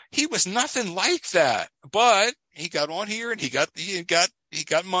was nothing like that, but he got on here and he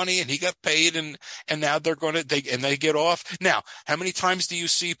got money and he got paid, and now they get off. Now, how many times do you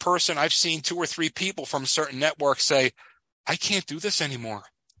see I've seen 2 or 3 people from certain networks say, I can't do this anymore.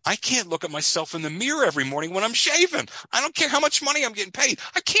 I can't look at myself in the mirror every morning when I'm shaving. I don't care how much money I'm getting paid.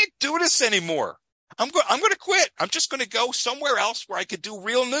 I can't do this anymore. I'm going to quit. I'm just going to go somewhere else where I could do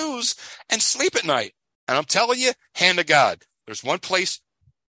real news and sleep at night. And I'm telling you, hand to God, there's one place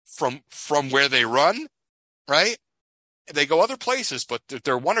from where they run, right? They go other places, but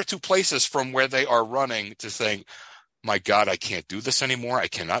there are 1 or 2 places from where they are running to think, my God, I can't do this anymore. I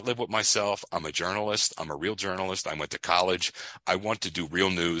cannot live with myself. I'm a journalist. I'm a real journalist. I went to college. I want to do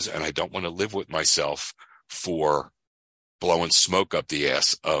real news, and I don't want to live with myself for blowing smoke up the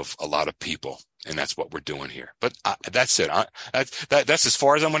ass of a lot of people. And that's what we're doing here. But that's it. That's as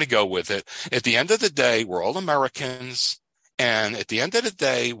far as I'm going to go with it. At the end of the day, we're all Americans. And at the end of the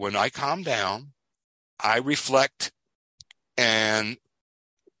day, when I calm down, I reflect, and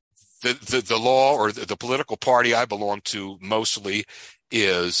the law or the political party I belong to mostly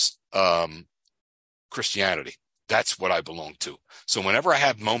is Christianity. That's what I belong to. So whenever I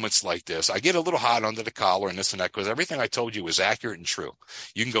have moments like this, I get a little hot under the collar and this and that, because everything I told you is accurate and true.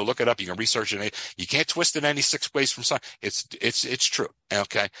 You can go look it up. You can research it. You can't twist it any 6 ways from science. It's true.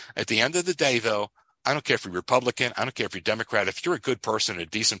 Okay. At the end of the day, though, I don't care if you're Republican. I don't care if you're Democrat. If you're a good person, a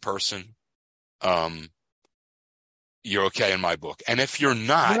decent person, you're okay in my book. And if you're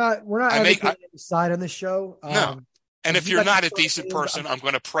not, we're not advocating any side on this show. No. And if you're not a decent person, I'm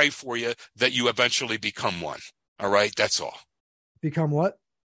going to pray for you that you eventually become one. All right. That's all. Become what?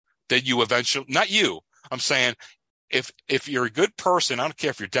 That you eventually, not you. I'm saying if you're a good person, I don't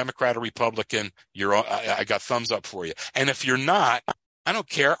care if you're Democrat or Republican, I got thumbs up for you. And if you're not, I don't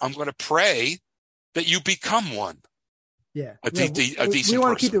care. I'm going to pray that you become one. Yeah. A decent we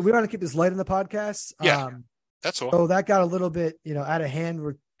want person. We want to keep this light in the podcast. Yeah. That's all. So that got a little bit, out of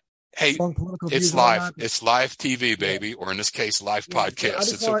hand. Hey, it's live. It's live TV, baby, yeah. Or in this case, live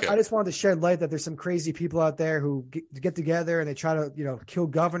podcast. I just wanted to shed light that there's some crazy people out there who get together and they try to, kill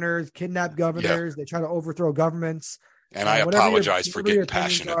governors, kidnap governors. Yeah. They try to overthrow governments. And I apologize for getting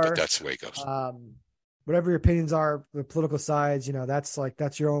passionate, but that's the way it goes. Whatever your opinions are, the political sides,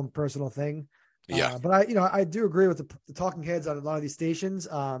 that's your own personal thing. Yeah. But I do agree with the talking heads on a lot of these stations.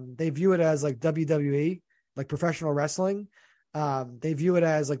 They view it as like WWE, like professional wrestling. They view it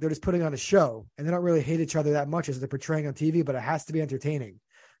as like they're just putting on a show, and they don't really hate each other that much as they're portraying on TV, but it has to be entertaining.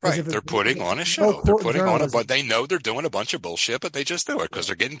 Right. They're putting on a show. They're putting on but they know they're doing a bunch of bullshit, but they just do it because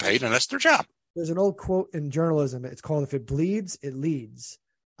they're getting paid and that's their job. There's an old quote in journalism. It's called, if it bleeds, it leads.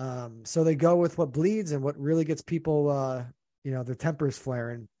 So they go with what bleeds and what really gets people, their tempers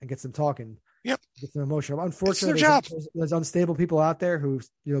flaring and gets them talking. Yep. Gets them emotional. Unfortunately, there's unstable people out there who,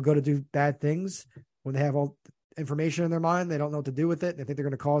 go to do bad things when they have all information in their mind. They don't know what to do with it. They think they're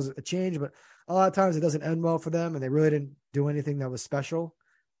going to cause a change, but a lot of times it doesn't end well for them, and they really didn't do anything that was special.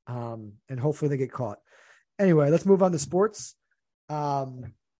 And hopefully they get caught. Anyway, let's move on to sports. I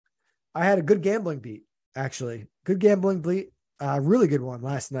had a good gambling beat, actually. Good gambling beat. Really good one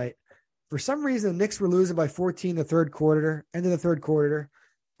last night. For some reason, the Knicks were losing by 14 the third quarter, end of the third quarter.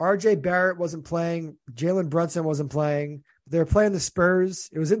 RJ Barrett wasn't playing. Jalen Brunson wasn't playing. They were playing the Spurs.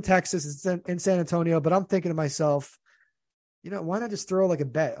 It was in Texas. It's in San Antonio. But I'm thinking to myself, why not just throw like a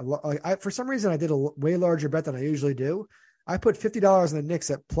bet? For some reason, I did a way larger bet than I usually do. I put $50 on the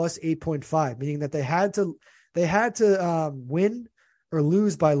Knicks at plus 8.5, meaning that they had to win or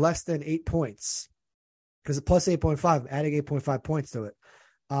lose by less than 8 points, because at plus 8.5, I'm adding 8.5 points to it.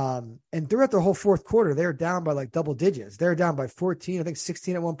 And throughout the whole fourth quarter, they were down by like double digits. They were down by 14, I think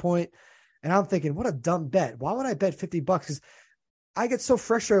 16 at one point. And I'm thinking, what a dumb bet. Why would I bet $50? Because I get so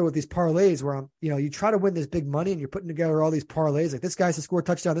frustrated with these parlays where you try to win this big money and you're putting together all these parlays. Like, this guy's to score a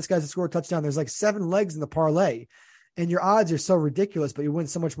touchdown. This guy's to score a touchdown. There's like 7 legs in the parlay and your odds are so ridiculous, but you win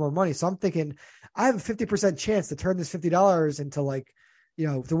so much more money. So I'm thinking I have a 50% chance to turn this $50 into like,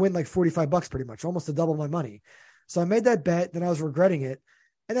 to win like $45 pretty much, almost to double my money. So I made that bet. Then I was regretting it.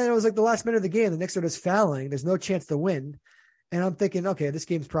 And then it was like the last minute of the game. The Knicks are just fouling. There's no chance to win. And I'm thinking, okay, this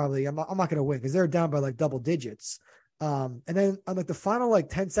game's probably, I'm not going to win because they're down by like double digits. And then on like the final like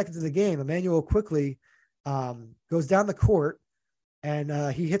 10 seconds of the game, Emmanuel quickly goes down the court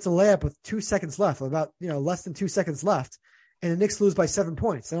and he hits a layup with 2 seconds left, about, less than 2 seconds left. And the Knicks lose by 7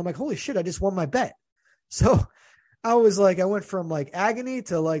 points. And I'm like, holy shit, I just won my bet. So I was like, I went from like agony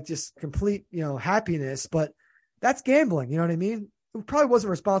to like just complete, happiness, but that's gambling. You know what I mean? It probably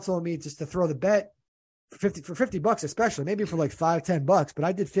wasn't responsible of me just to throw the bet for 50 bucks, especially maybe for like $5-10, but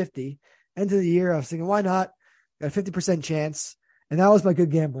I did 50. End of the year, I was thinking, why not? Got a 50% chance. And that was my good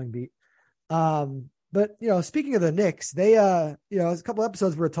gambling beat. But speaking of the Knicks, they a couple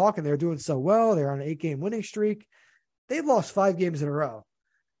episodes we were talking, they were doing so well. They're on an 8-game winning streak. They've lost 5 games in a row.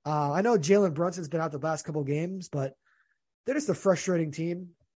 I know Jalen Brunson's been out the last couple of games, but they're just a frustrating team.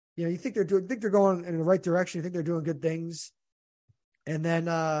 You think they're going in the right direction. You think they're doing good things, and then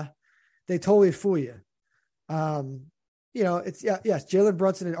they totally fool you. Yes, Jalen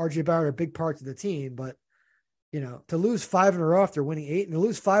Brunson and RJ Barrett are big parts of the team, but to lose 5 in a row after winning 8, and to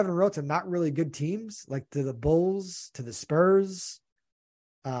lose 5 in a row to not really good teams, like to the Bulls, to the Spurs,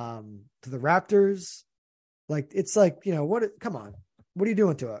 to the Raptors, like it's like, come on. What are you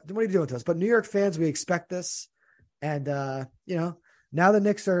doing to us? What are you doing to us? But New York fans, we expect this. And, now the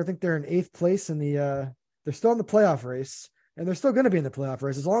Knicks I think they're in 8th place in they're still in the playoff race, and they're still going to be in the playoff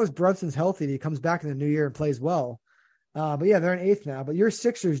race as long as Brunson's healthy. He comes back in the new year and plays well. But yeah, they're in 8th now. But your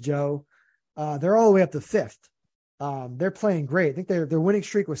Sixers, Joe, they're all the way up to 5th. They're playing great. I think their winning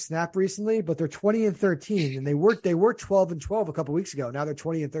streak was snapped recently, but they're 20-13, and they were 12-12 a couple weeks ago. Now they're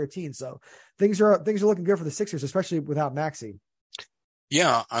 20-13. So things are looking good for the Sixers, especially without Maxey.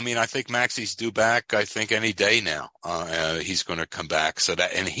 Yeah, I mean, I think Maxey's due back. I think any day now, he's going to come back.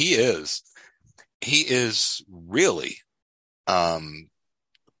 And he is really,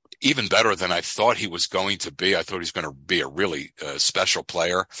 even better than I thought he was going to be. I thought he was going to be a really special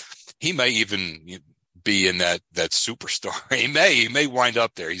player. He may even be in that superstar. He may wind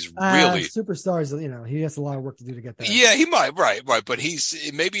up there. He's really superstars. He has a lot of work to do to get there. Yeah, he might. Right. But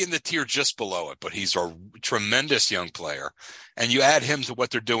he's maybe in the tier just below it, but he's a tremendous young player. And you add him to what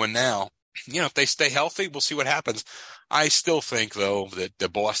they're doing now, if they stay healthy, we'll see what happens. I still think though that the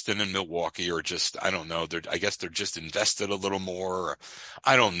Boston and Milwaukee are just, I don't know. I guess they're just invested a little more.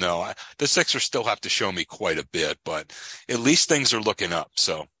 I don't know. The Sixers still have to show me quite a bit, but at least things are looking up.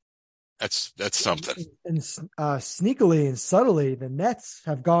 So that's something. And sneakily and subtly, the Nets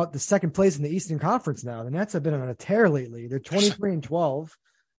have got the 2nd place in the Eastern Conference now. The Nets have been on a tear lately. They're 23-12.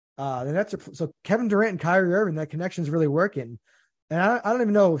 The Nets so Kevin Durant and Kyrie Irving, that connection's really working. And I don't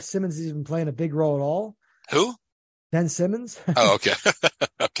even know if Simmons is even playing a big role at all. Who? Ben Simmons. Oh, okay.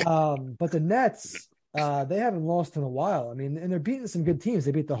 Okay. But the Nets, they haven't lost in a while. I mean, and they're beating some good teams.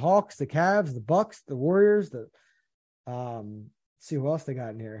 They beat the Hawks, the Cavs, the Bucks, the Warriors. Let's see who else they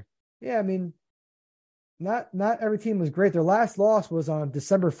got in here. Yeah, I mean, not every team was great. Their last loss was on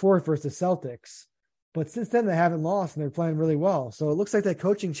December 4th versus the Celtics. But since then, they haven't lost, and they're playing really well. So it looks like that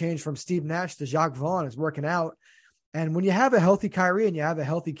coaching change from Steve Nash to Jacques Vaughn is working out. And when you have a healthy Kyrie and you have a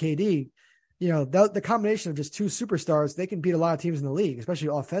healthy KD, the combination of just 2 superstars, they can beat a lot of teams in the league, especially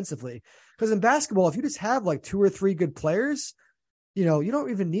offensively. Because in basketball, if you just have like 2 or 3 good players, you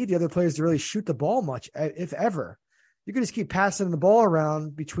don't even need the other players to really shoot the ball much, if ever. You can just keep passing the ball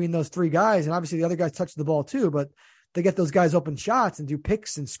around between those 3 guys. And obviously the other guys touch the ball too, but they get those guys open shots and do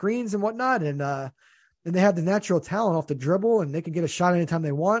picks and screens and whatnot. And they have the natural talent off the dribble, and they can get a shot anytime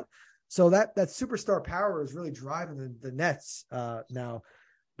they want. So that superstar power is really driving the Nets now.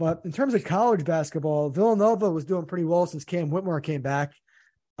 But in terms of college basketball, Villanova was doing pretty well since Cam Whitmore came back.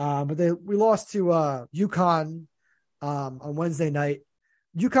 But we lost to UConn on Wednesday night.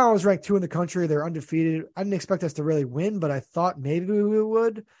 UConn was ranked 2 in the country. They're undefeated. I didn't expect us to really win, but I thought maybe we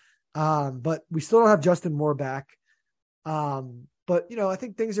would. But we still don't have Justin Moore back. But, I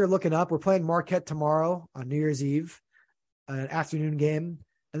think things are looking up. We're playing Marquette tomorrow on New Year's Eve, an afternoon game.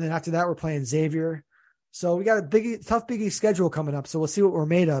 And then after that, we're playing Xavier. So we got a tough Big East schedule coming up. So we'll see what we're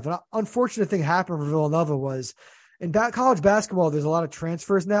made of. An unfortunate thing happened for Villanova was in college basketball, there's a lot of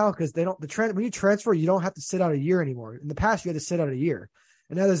transfers now because when you transfer, you don't have to sit out a year anymore. In the past, you had to sit out a year.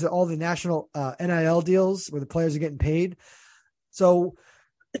 And now there's all the national NIL deals where the players are getting paid. So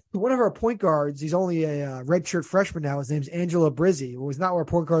one of our point guards, he's only a redshirt freshman now. His name's Angelo Brizzi, who was not our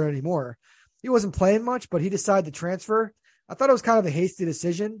point guard anymore. He wasn't playing much, but he decided to transfer. I thought it was kind of a hasty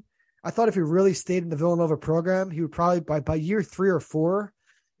decision. I thought if he really stayed in the Villanova program, he would probably, by year 3 or 4,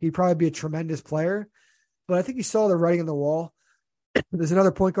 he'd probably be a tremendous player. But I think he saw the writing on the wall. There's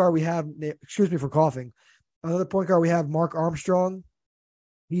another point guard we have, excuse me for coughing. Another point guard we have, Mark Armstrong.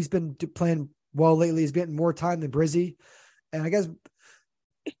 He's been playing well lately. He's getting more time than Brizzi. And I guess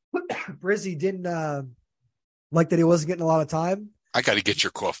Brizzi didn't like that he wasn't getting a lot of time. I got to get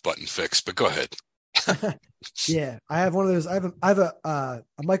your cough button fixed, but go ahead. Yeah, I have one of those. I have a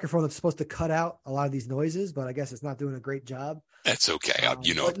microphone that's supposed to cut out a lot of these noises, but I guess it's not doing a great job. That's okay. Yeah,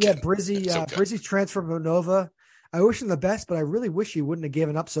 Brizzi, okay. Brizzi's transfer from Nova. I wish him the best, but I really wish he wouldn't have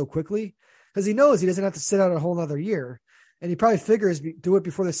given up so quickly because he knows he doesn't have to sit out a whole nother year. And he probably figures do it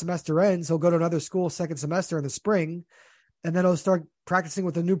before the semester ends. He'll go to another school second semester in the spring, and then he'll start practicing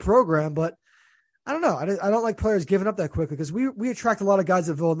with a new program. But I don't know. I don't like players giving up that quickly because we attract a lot of guys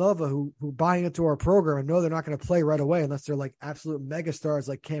at Villanova who buying into our program and know they're not going to play right away unless they're like absolute megastars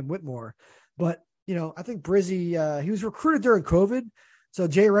like Cam Whitmore. But, I think Brizzy, he was recruited during COVID. So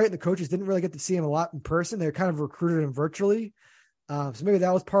Jay Wright and the coaches didn't really get to see him a lot in person. They kind of recruited him virtually. So maybe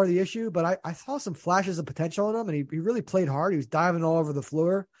that was part of the issue. But I saw some flashes of potential in him, and he really played hard. He was diving all over the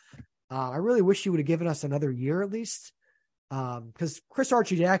floor. I really wish he would have given us another year at least. Because Chris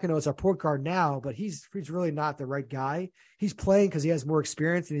Archidiakono is our point guard now, but he's really not the right guy. He's playing because he has more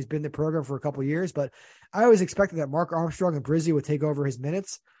experience and he's been in the program for a couple of years. But I always expected that Mark Armstrong and Brizzy would take over his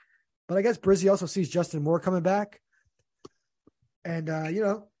minutes. But I guess Brizzy also sees Justin Moore coming back. And,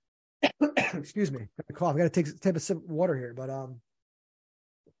 excuse me, I cough. I got to take a sip of water here. But,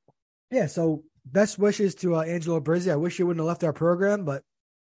 yeah, so best wishes to Angelo Brizzy. I wish he wouldn't have left our program, but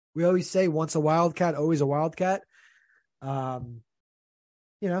we always say once a Wildcat, always a Wildcat. So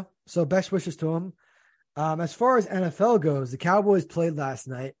best wishes to him. As far as NFL goes, the Cowboys played last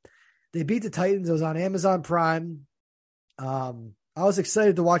night. They beat the Titans. It was on Amazon Prime. I was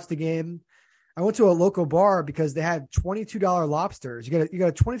excited to watch the game. I went to a local bar because they had $22 lobsters. You got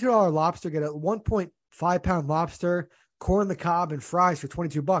a $22 lobster, get a 1.5 pound lobster, corn on the cob, and fries for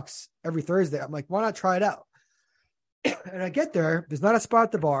 $22 every Thursday. I'm like, why not try it out? And I get there's not a spot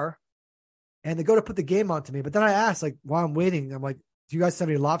at the bar. And they go to put the game on to me. But then I asked, like, while I'm waiting, I'm like, do you guys have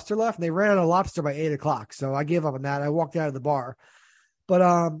any lobster left? And they ran out of lobster by 8:00. So I gave up on that. I walked out of the bar. But,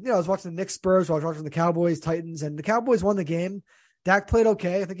 I was watching the Knicks Spurs. I was watching the Cowboys Titans. And the Cowboys won the game. Dak played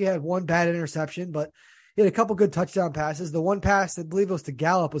okay. I think he had one bad interception, but he had a couple good touchdown passes. The one pass, I believe it was to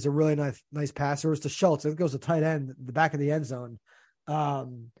Gallup, was a really nice pass. Or it was to Schultz. I think it was a tight end, the back of the end zone.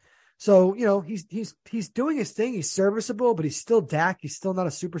 So, he's doing his thing. He's serviceable, but he's still Dak. He's still not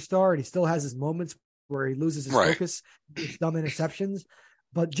a superstar, and he still has his moments where he loses his focus, dumb interceptions.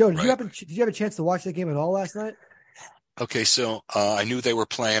 But Joe, did you have a chance to watch the game at all last night? Okay, so I knew they were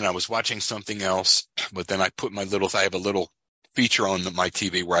playing. I was watching something else, but then I have a little feature on my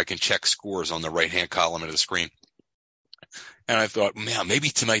TV where I can check scores on the right-hand column of the screen. And I thought, man, maybe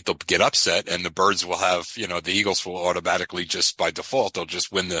tonight they'll get upset and the Birds will have, the Eagles will automatically just by default, they'll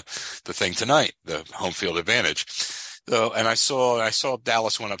just win the thing tonight, the home field advantage. So, and I saw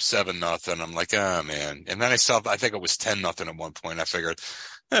Dallas went up 7-0. I'm like, oh man. And then I think it was 10-0 at one point. I figured,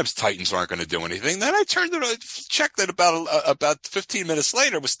 Titans aren't going to do anything. Then I checked it about 15 minutes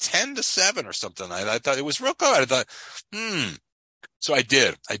later. It was 10-7 or something. I thought it was real good. I thought, So I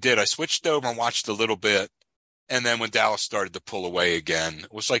did. I switched over and watched a little bit. And then when Dallas started to pull away again,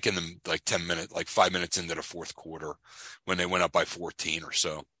 it was like in the 5 minutes into the fourth quarter when they went up by 14 or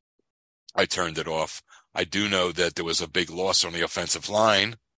so. I turned it off. I do know that there was a big loss on the offensive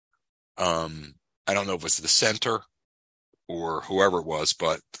line. I don't know if it was the center or whoever it was,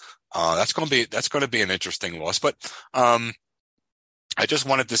 but that's going to be an interesting loss. But I just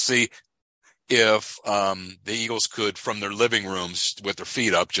wanted to see if the Eagles could, from their living rooms with their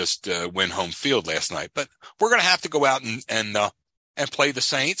feet up, just win home field last night. But we're going to have to go out and play the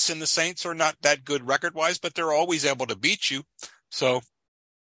Saints, and the Saints are not that good record-wise, but they're always able to beat you. So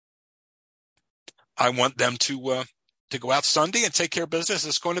I want them to go out Sunday and take care of business.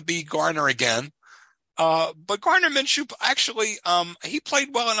 It's going to be Garner again. But Gardner Minshew, actually, he played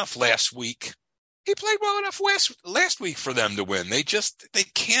well enough last week. He played well enough last week for them to win. They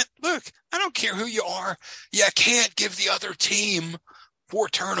can't look. I don't care who you are. You can't give the other team 4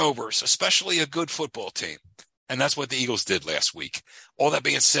 turnovers, especially a good football team. And that's what the Eagles did last week. All that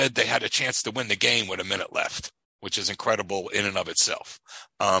being said, they had a chance to win the game with a minute left, which is incredible in and of itself.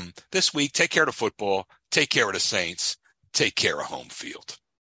 This week, take care of the football, take care of the Saints, take care of home field.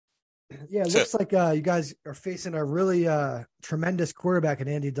 Yeah, it looks like you guys are facing a really tremendous quarterback in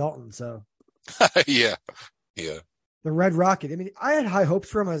Andy Dalton. So, yeah. The Red Rocket. I mean, I had high hopes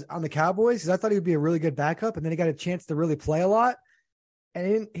for him on the Cowboys because I thought he would be a really good backup, and then he got a chance to really play a lot,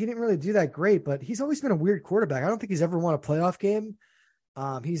 and he didn't really do that great. But he's always been a weird quarterback. I don't think he's ever won a playoff game.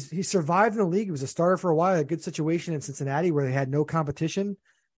 He's survived in the league. He was a starter for a while, a good situation in Cincinnati where they had no competition,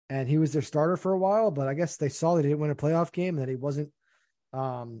 and he was their starter for a while. But I guess they saw that he didn't win a playoff game and that he wasn't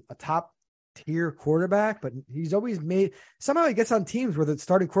a top tier quarterback, but he's always somehow he gets on teams where the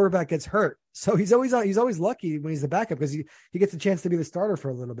starting quarterback gets hurt. So he's always lucky when he's the backup because he gets a chance to be the starter for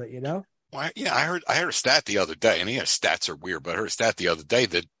a little bit, Well, yeah, I heard a stat the other day, and stats are weird, but I heard a stat the other day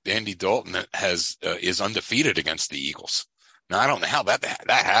that Andy Dalton is undefeated against the Eagles. Now I don't know how that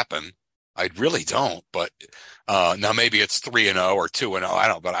happened. I really don't. But now maybe it's 3-0 or 2-0. I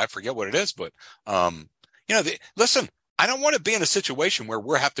don't, but I forget what it is. But listen, I don't want to be in a situation where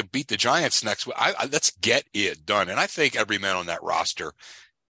we'll have to beat the Giants next week. Let's get it done. And I think every man on that roster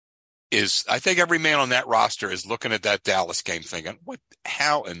is looking at that Dallas game thinking,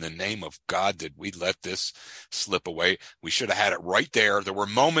 how in the name of God did we let this slip away? We should have had it right there. There were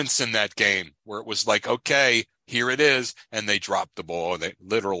moments in that game where it was like, okay, here it is. And they dropped the ball, they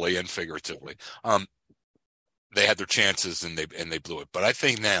literally and figuratively. They had their chances and they blew it. But I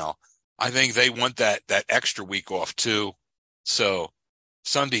think they want that extra week off too. So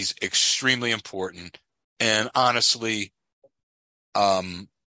Sunday's extremely important. And honestly,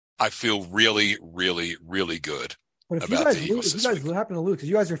 I feel really, really, really good about the Eagles this week. If you guys happen to lose, because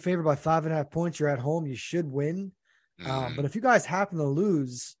you guys are favored by 5.5 points, you're at home, you should win. But if you guys happen to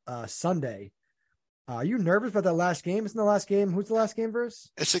lose Sunday, are you nervous about that last game? Isn't the last game? Who's the last game versus?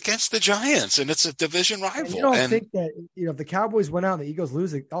 It's against the Giants, and it's a division rival. And you don't think that if the Cowboys went out and the Eagles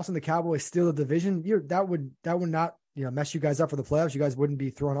lose, also the Cowboys steal the division, that would not mess you guys up for the playoffs. You guys wouldn't be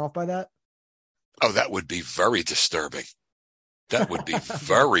thrown off by that. Oh, that would be very disturbing. That would be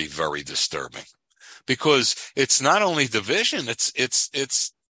very, very disturbing, because it's not only division,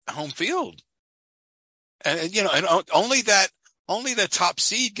 it's home field. And only that top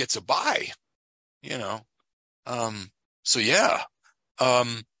seed gets a bye, So yeah.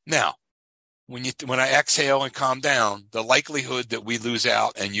 Now when I exhale and calm down, the likelihood that we lose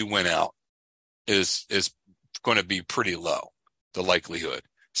out and you win out is going to be pretty low, the likelihood.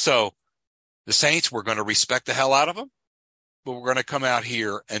 So the Saints, we're going to respect the hell out of them. But we're going to come out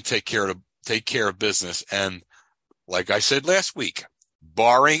here and take care of business. And like I said last week,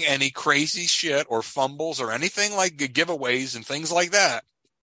 barring any crazy shit or fumbles or anything like giveaways and things like that,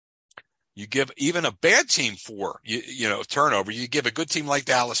 you give even a bad team turnover. You give a good team like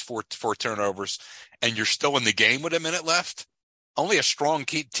Dallas four turnovers, and you're still in the game with a minute left. Only a strong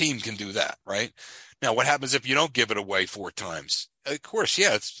team can do that, right? Now, what happens if you don't give it away 4 times? Of course,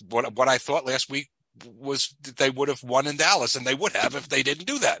 yeah, it's what I thought last week was that they would have won in Dallas, and they would have if they didn't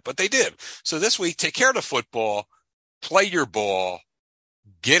do that, but they did. So this week, take care of the football, play your ball,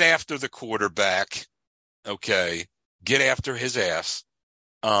 get after the quarterback, okay, get after his ass,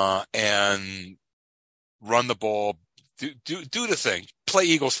 and run the ball, do the thing, play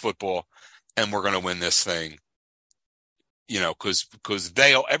Eagles football, and we're going to win this thing, because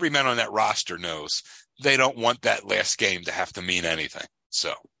every man on that roster knows they don't want that last game to have to mean anything.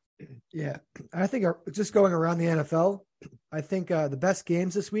 So. Yeah, I think just going around the NFL, I think the best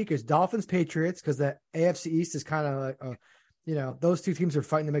games this week is Dolphins-Patriots, because the AFC East is kind of like, those two teams are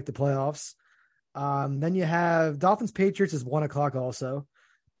fighting to make the playoffs. Then you have Dolphins-Patriots is 1:00 also,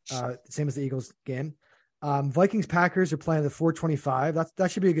 same as the Eagles game. Vikings-Packers are playing the 4:25.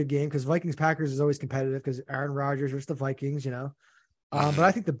 That should be a good game, because Vikings-Packers is always competitive because Aaron Rodgers versus the Vikings, But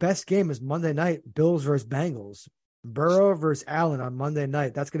I think the best game is Monday night, Bills versus Bengals. Burrow versus Allen on Monday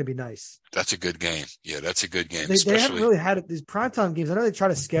night. That's going to be nice. That's a good game. Yeah, that's a good game. They haven't really had these primetime games. I know they try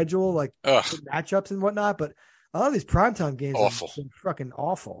to schedule matchups and whatnot, but a lot of these primetime games are fucking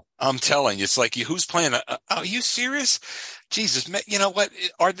awful. I'm telling you, it's like, who's playing? Are you serious? Jesus, you know what?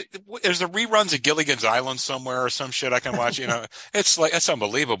 There's the reruns of Gilligan's Island somewhere or some shit I can watch. It's like, it's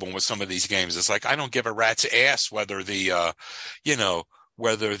unbelievable with some of these games. It's like, I don't give a rat's ass whether the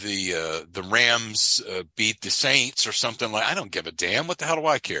Rams beat the Saints or something like. I don't give a damn. What the hell do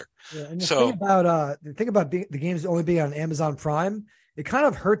I care? Yeah, and the thing about the games only being on Amazon Prime, it kind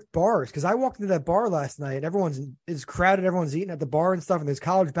of hurts bars, because I walked into that bar last night and it's crowded, everyone's eating at the bar and stuff, and there's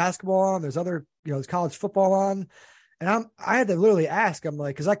college basketball on, there's other there's college football on, and I had to literally ask, I'm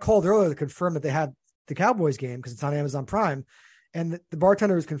like, because I called earlier to confirm that they had the Cowboys game because it's on Amazon Prime, and the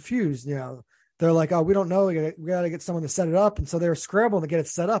bartender was confused. They're like, oh, we don't know. We got to get someone to set it up. And so they were scrambling to get it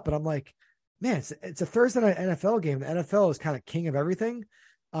set up. And I'm like, man, it's a Thursday night NFL game. The NFL is kind of king of everything.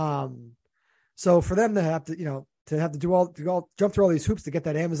 So for them to have to, jump through all these hoops to get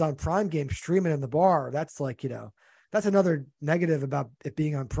that Amazon Prime game streaming in the bar, that's like, that's another negative about it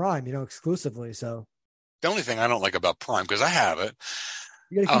being on Prime, exclusively. So the only thing I don't like about Prime, because I have it,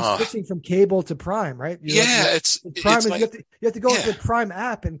 you got to keep switching from cable to Prime, right? It's Prime. It's like, you have to go into the Prime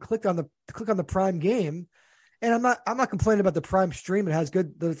app and click on the Prime game. And I'm not complaining about the Prime stream. It has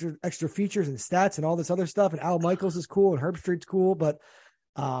those extra features and stats and all this other stuff. And Al Michaels is cool and Herb Street's cool, but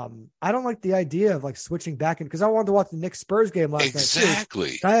I don't like the idea of like switching back in, because I wanted to watch the Knicks Spurs game last night.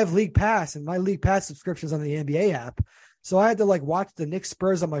 Exactly. I have League Pass, and my League Pass subscription is on the NBA app, so I had to like watch the Knicks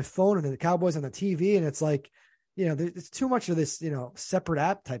Spurs on my phone and then the Cowboys on the TV, and it's like, it's too much of this, separate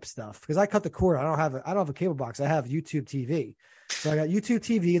app type stuff, because I cut the cord. I don't have a cable box. I have YouTube TV. So I got YouTube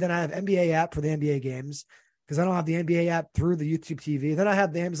TV, then I have NBA app for the NBA games because I don't have the NBA app through the YouTube TV. Then I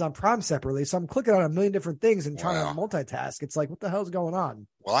have the Amazon Prime separately. So I'm clicking on a million different things and trying to Wow. multitask. It's like, what the hell's going on?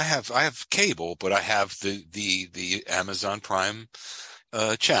 Well, I have cable, but I have the Amazon Prime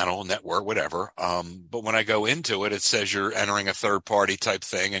channel, network, whatever. But when I go into it, it says you're entering a third party type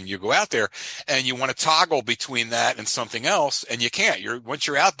thing, and you go out there and you want to toggle between that and something else, and you can't. Once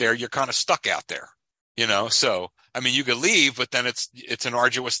you're out there, you're kind of stuck out there, you know? So, I mean, you could leave, but then it's an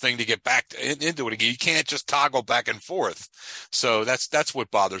arduous thing to get back into it again. You can't just toggle back and forth. So that's what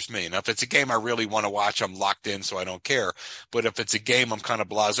bothers me. Now, if it's a game I really want to watch, I'm locked in, so I don't care. But if it's a game I'm kind of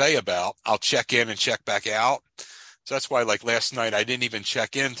blasé about, I'll check in and check back out. So that's why, like last night, I didn't even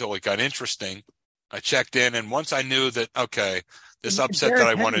check in until it got interesting. I checked in, and once I knew that, okay, this And upset that Derrick I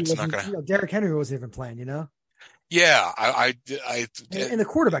Henry wanted, it's not wasn't, going to. Derrick Henry wasn't even playing, Yeah, And the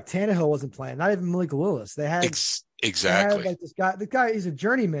quarterback Tannehill wasn't playing. Not even Malik Willis. They had exactly. like this guy. The guy, he's a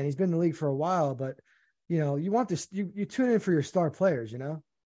journeyman. He's been in the league for a while, but you want this. You tune in for your star players.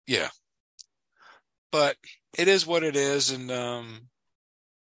 Yeah, but it is what it is, and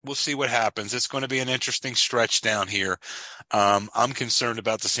we'll see what happens. It's going to be an interesting stretch down here. I'm concerned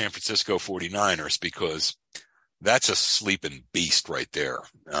about the San Francisco 49ers because that's a sleeping beast right there.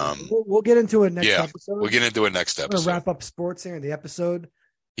 We'll get into it next Yeah, episode. we'll get into it next I'm gonna episode. wrap up sports here in the episode.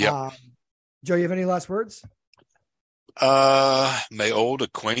 Yep. Joe, you have any last words? May old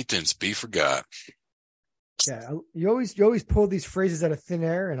acquaintance be forgot. Yeah, you always pull these phrases out of thin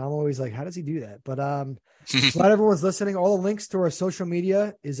air, and I'm always like, how does he do that? But glad everyone's listening. All the links to our social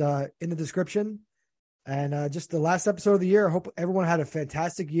media is in the description. And just the last episode of the year. I hope everyone had a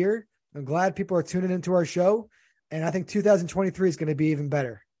fantastic year. I'm glad people are tuning into our show. And I think 2023 is going to be even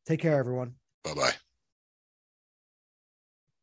better. Take care, everyone. Bye-bye.